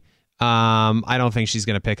cutie. I don't think she's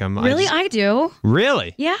gonna pick him. Really, I do.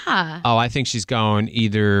 Really? Yeah. Oh, I think she's going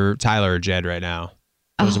either Tyler or Jed right now.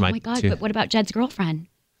 Those are my God! two. But what about Jed's girlfriend?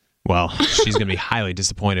 Well, she's gonna be highly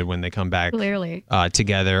disappointed when they come back clearly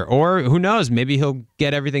together. Or who knows? Maybe he'll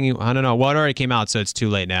get everything. I don't know. Well, it already came out, so it's too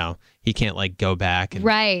late now. He can't like go back.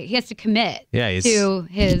 Right. He has to commit to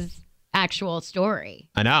his actual story.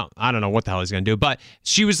 I know. I don't know what the hell he's going to do. But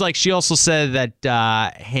she was like, she also said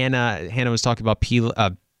that Hannah was talking about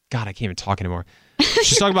God, I can't even talk anymore.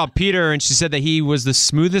 She's talking about Peter, and she said that he was the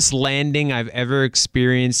smoothest landing I've ever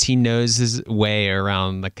experienced. He knows his way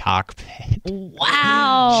around the cockpit.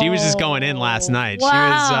 Wow. She was just going in last night.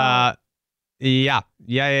 Wow. She was,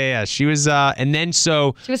 yeah. She was, and then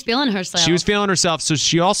so. She was feeling herself. She was feeling herself. So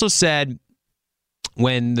she also said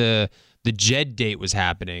when the Jed date was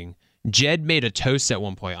happening, Jed made a toast at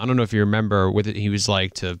one point. I don't know if you remember with it. He was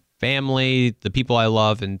like, to family, the people I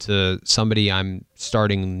love, and to somebody I'm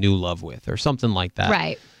starting new love with, or something like that.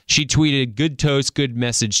 Right. She tweeted, "Good toast, good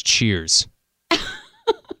message, cheers."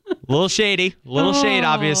 Little shady, shade,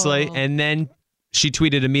 obviously. And then she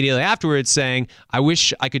tweeted immediately afterwards saying, "I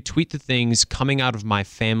wish I could tweet the things coming out of my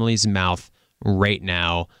family's mouth right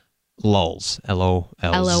now. Lols. LOLZ.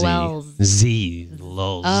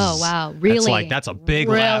 Lols." Oh, wow. Really? That's a big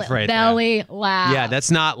laugh right belly there. laugh. Yeah,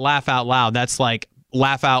 that's not laugh out loud. That's like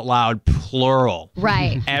laugh out loud, plural.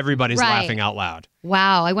 Right. Everybody's laughing out loud.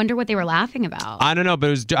 Wow. I wonder what they were laughing about. I don't know,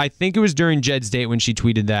 but I think it was during Jed's date when she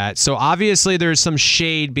tweeted that. So obviously there's some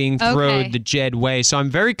shade being thrown the Jed way. So I'm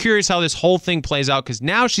very curious how this whole thing plays out, because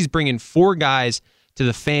now she's bringing 4 guys to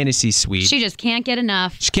the fantasy suite. She just can't get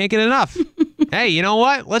enough. She can't get enough. Hey, you know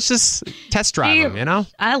what? Let's just test drive them, you know?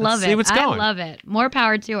 I love it. See what's going. I love it. More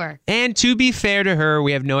power to her. And to be fair to her,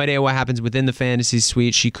 we have no idea what happens within the fantasy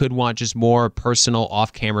suite. She could want just more personal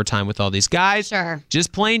off-camera time with all these guys. Sure.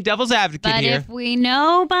 Just plain devil's advocate here. But if we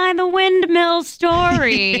know by the windmill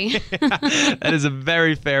story. That is a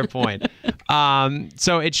very fair point.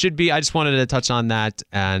 So it should be, I just wanted to touch on that,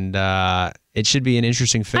 and it should be an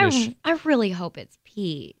interesting finish. I really hope it's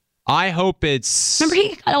Pete. I hope it's... Remember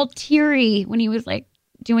he got all teary when he was like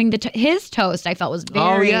doing his toast. I felt was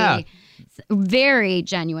very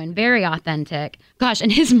genuine, very authentic. Gosh,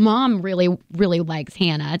 and his mom really, really likes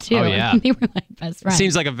Hannah too. Oh, yeah. They were like best friends.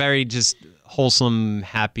 Seems like a very just wholesome,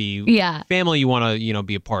 happy family you want to,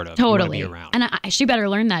 be a part of. Totally. You wanna be around. And she better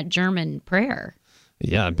learn that German prayer.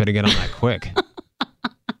 Yeah, I better get on that quick.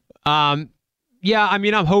 Yeah, I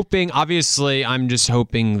mean, I'm just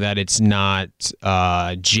hoping that it's not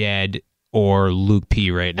Jed or Luke P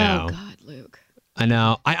right now. Oh, God, Luke. I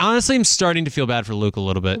know. I honestly am starting to feel bad for Luke a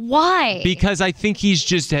little bit. Why? Because I think he's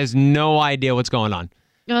just has no idea what's going on.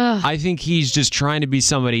 Ugh. I think he's just trying to be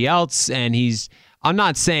somebody else, and I'm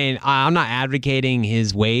not advocating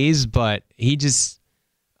his ways, but he just...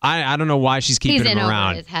 I don't know why she's keeping him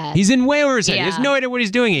around. He's in over his head. He's in way over his head. Yeah. He has no idea what he's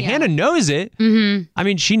doing. Yeah. Hannah knows it. Mm-hmm. I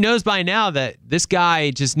mean, she knows by now that this guy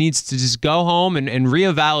just needs to just go home and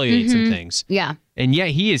reevaluate some things. Yeah. And yet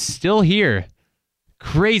he is still here.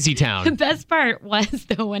 Crazy town. The best part was,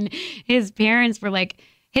 though, when his parents were like,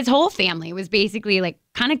 his whole family was basically like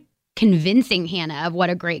kind of convincing Hannah of what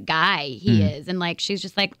a great guy he is. And like, she's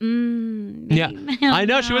just like, maybe, I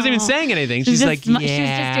know. She wasn't even saying anything. She's like, she's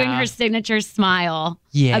just doing her signature smile.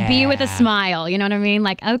 Yeah. A B with a smile. You know what I mean?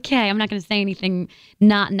 Like, okay, I'm not going to say anything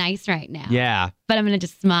not nice right now. Yeah. But I'm going to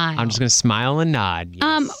just smile. I'm just going to smile and nod.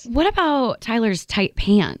 Yes. What about Tyler's tight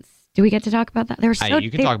pants? Do we get to talk about that? They were you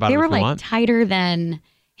can talk about it They if were you like want. tighter than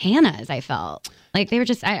Hannah's, I felt. Like they were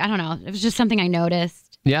just, I don't know. It was just something I noticed.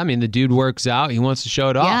 Yeah, I mean, the dude works out. He wants to show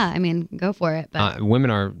it off. Yeah, I mean, go for it. But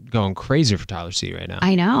women are going crazy for Tyler C right now.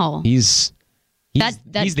 I know. He's That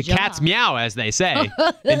the jaw. cat's meow, as they say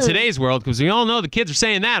in today's world, because we all know the kids are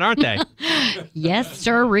saying that, aren't they? Yes,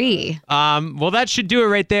 sirree. Well, that should do it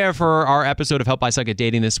right there for our episode of Help I Suck at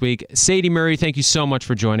Dating this week. Sadie Murray, thank you so much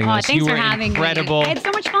for joining us. Thanks you for were having incredible. me. I had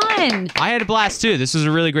so much fun. I had a blast too. This was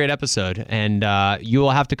a really great episode, and you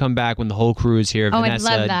will have to come back when the whole crew is here. I'd Vanessa,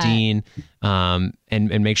 love that. Dean,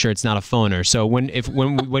 and make sure it's not a phoner. So when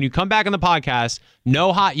you come back on the podcast,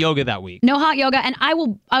 no hot yoga that week. No hot yoga, and I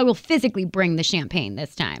will physically bring the champagne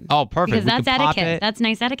this time. Oh, perfect. Because We that's could pop etiquette. it. That's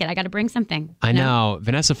nice etiquette. I got to bring something. I know.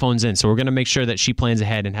 Vanessa phones in, so we're gonna make sure that she plans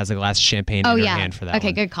ahead and has a glass of champagne in her hand for that. Okay,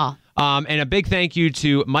 one. good call. And a big thank you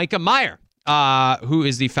to Micah Meyer, who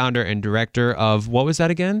is the founder and director of, what was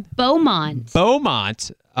that again?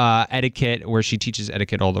 Beaumont Etiquette, where she teaches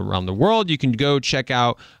etiquette all around the world. You can go check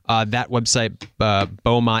out that website,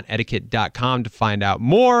 beaumontetiquette.com, to find out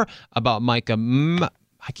more about Micah. I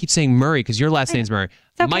keep saying Murray because your last name's Murray.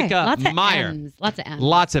 It's okay. Micah Lots of Meyer. M's. Lots of M's.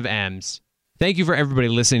 Lots of M's. Thank you for everybody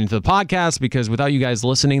listening to the podcast, because without you guys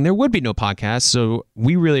listening, there would be no podcast. So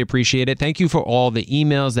we really appreciate it. Thank you for all the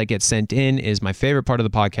emails that get sent in. It is my favorite part of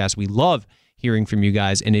the podcast. We love hearing from you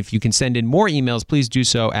guys. And if you can send in more emails, please do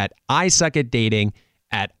so at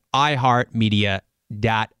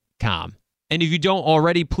isuckatdating@iheartmedia.com. And if you don't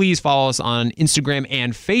already, please follow us on Instagram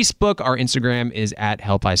and Facebook. Our Instagram is at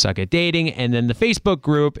Help I Suck at Dating. And then the Facebook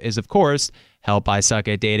group is, of course, Help I Suck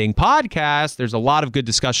at Dating Podcast. There's a lot of good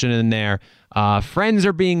discussion in there. Friends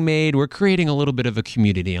are being made. We're creating a little bit of a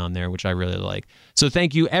community on there, which I really like. So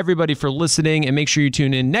thank you, everybody, for listening. And make sure you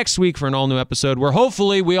tune in next week for an all-new episode where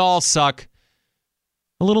hopefully we all suck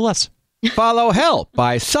a little less. Follow Help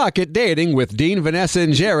I Suck at Dating with Dean, Vanessa,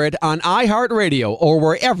 and Jared on iHeartRadio or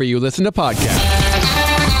wherever you listen to podcasts.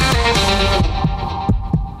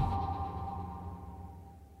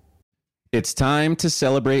 It's time to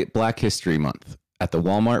celebrate Black History Month at the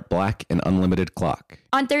Walmart Black and Unlimited Clock.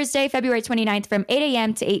 On Thursday, February 29th from 8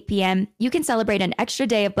 a.m. to 8 p.m., you can celebrate an extra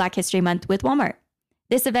day of Black History Month with Walmart.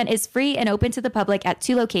 This event is free and open to the public at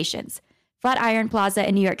 2 locations, Flatiron Plaza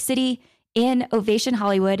in New York City and Ovation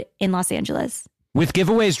Hollywood in Los Angeles. With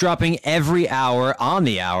giveaways dropping every hour on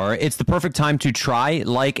the hour, it's the perfect time to try,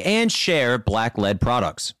 like, and share Black Lead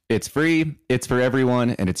products. It's free, it's for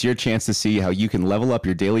everyone, and it's your chance to see how you can level up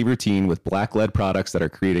your daily routine with Black Lead products that are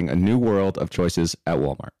creating a new world of choices at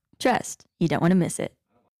Walmart. Trust, you don't want to miss it.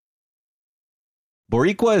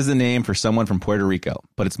 Boricua is the name for someone from Puerto Rico,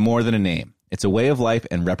 but it's more than a name. It's a way of life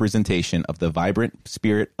and representation of the vibrant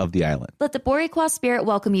spirit of the island. Let the Boricua spirit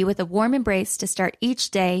welcome you with a warm embrace to start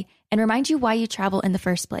each day and remind you why you travel in the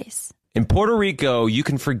first place. In Puerto Rico, you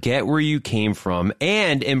can forget where you came from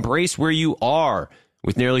and embrace where you are.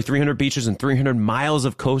 With nearly 300 beaches and 300 miles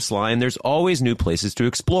of coastline, there's always new places to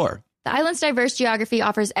explore. The island's diverse geography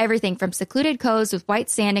offers everything from secluded coves with white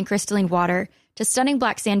sand and crystalline water to stunning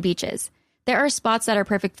black sand beaches. There are spots that are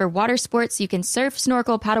perfect for water sports. You can surf,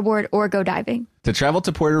 snorkel, paddleboard, or go diving. To travel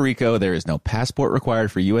to Puerto Rico, there is no passport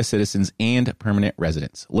required for U.S. citizens and permanent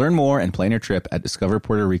residents. Learn more and plan your trip at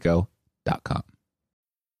discoverpuertorico.com.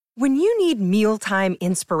 When you need mealtime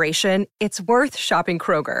inspiration, it's worth shopping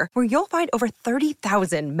Kroger, where you'll find over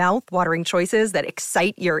 30,000 mouth-watering choices that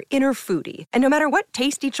excite your inner foodie. And no matter what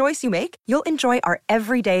tasty choice you make, you'll enjoy our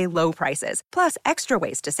everyday low prices, plus extra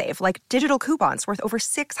ways to save, like digital coupons worth over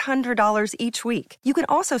 $600 each week. You can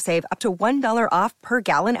also save up to $1 off per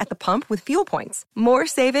gallon at the pump with fuel points. More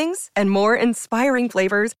savings and more inspiring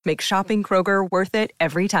flavors make shopping Kroger worth it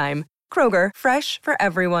every time. Kroger, fresh for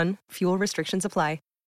everyone. Fuel restrictions apply.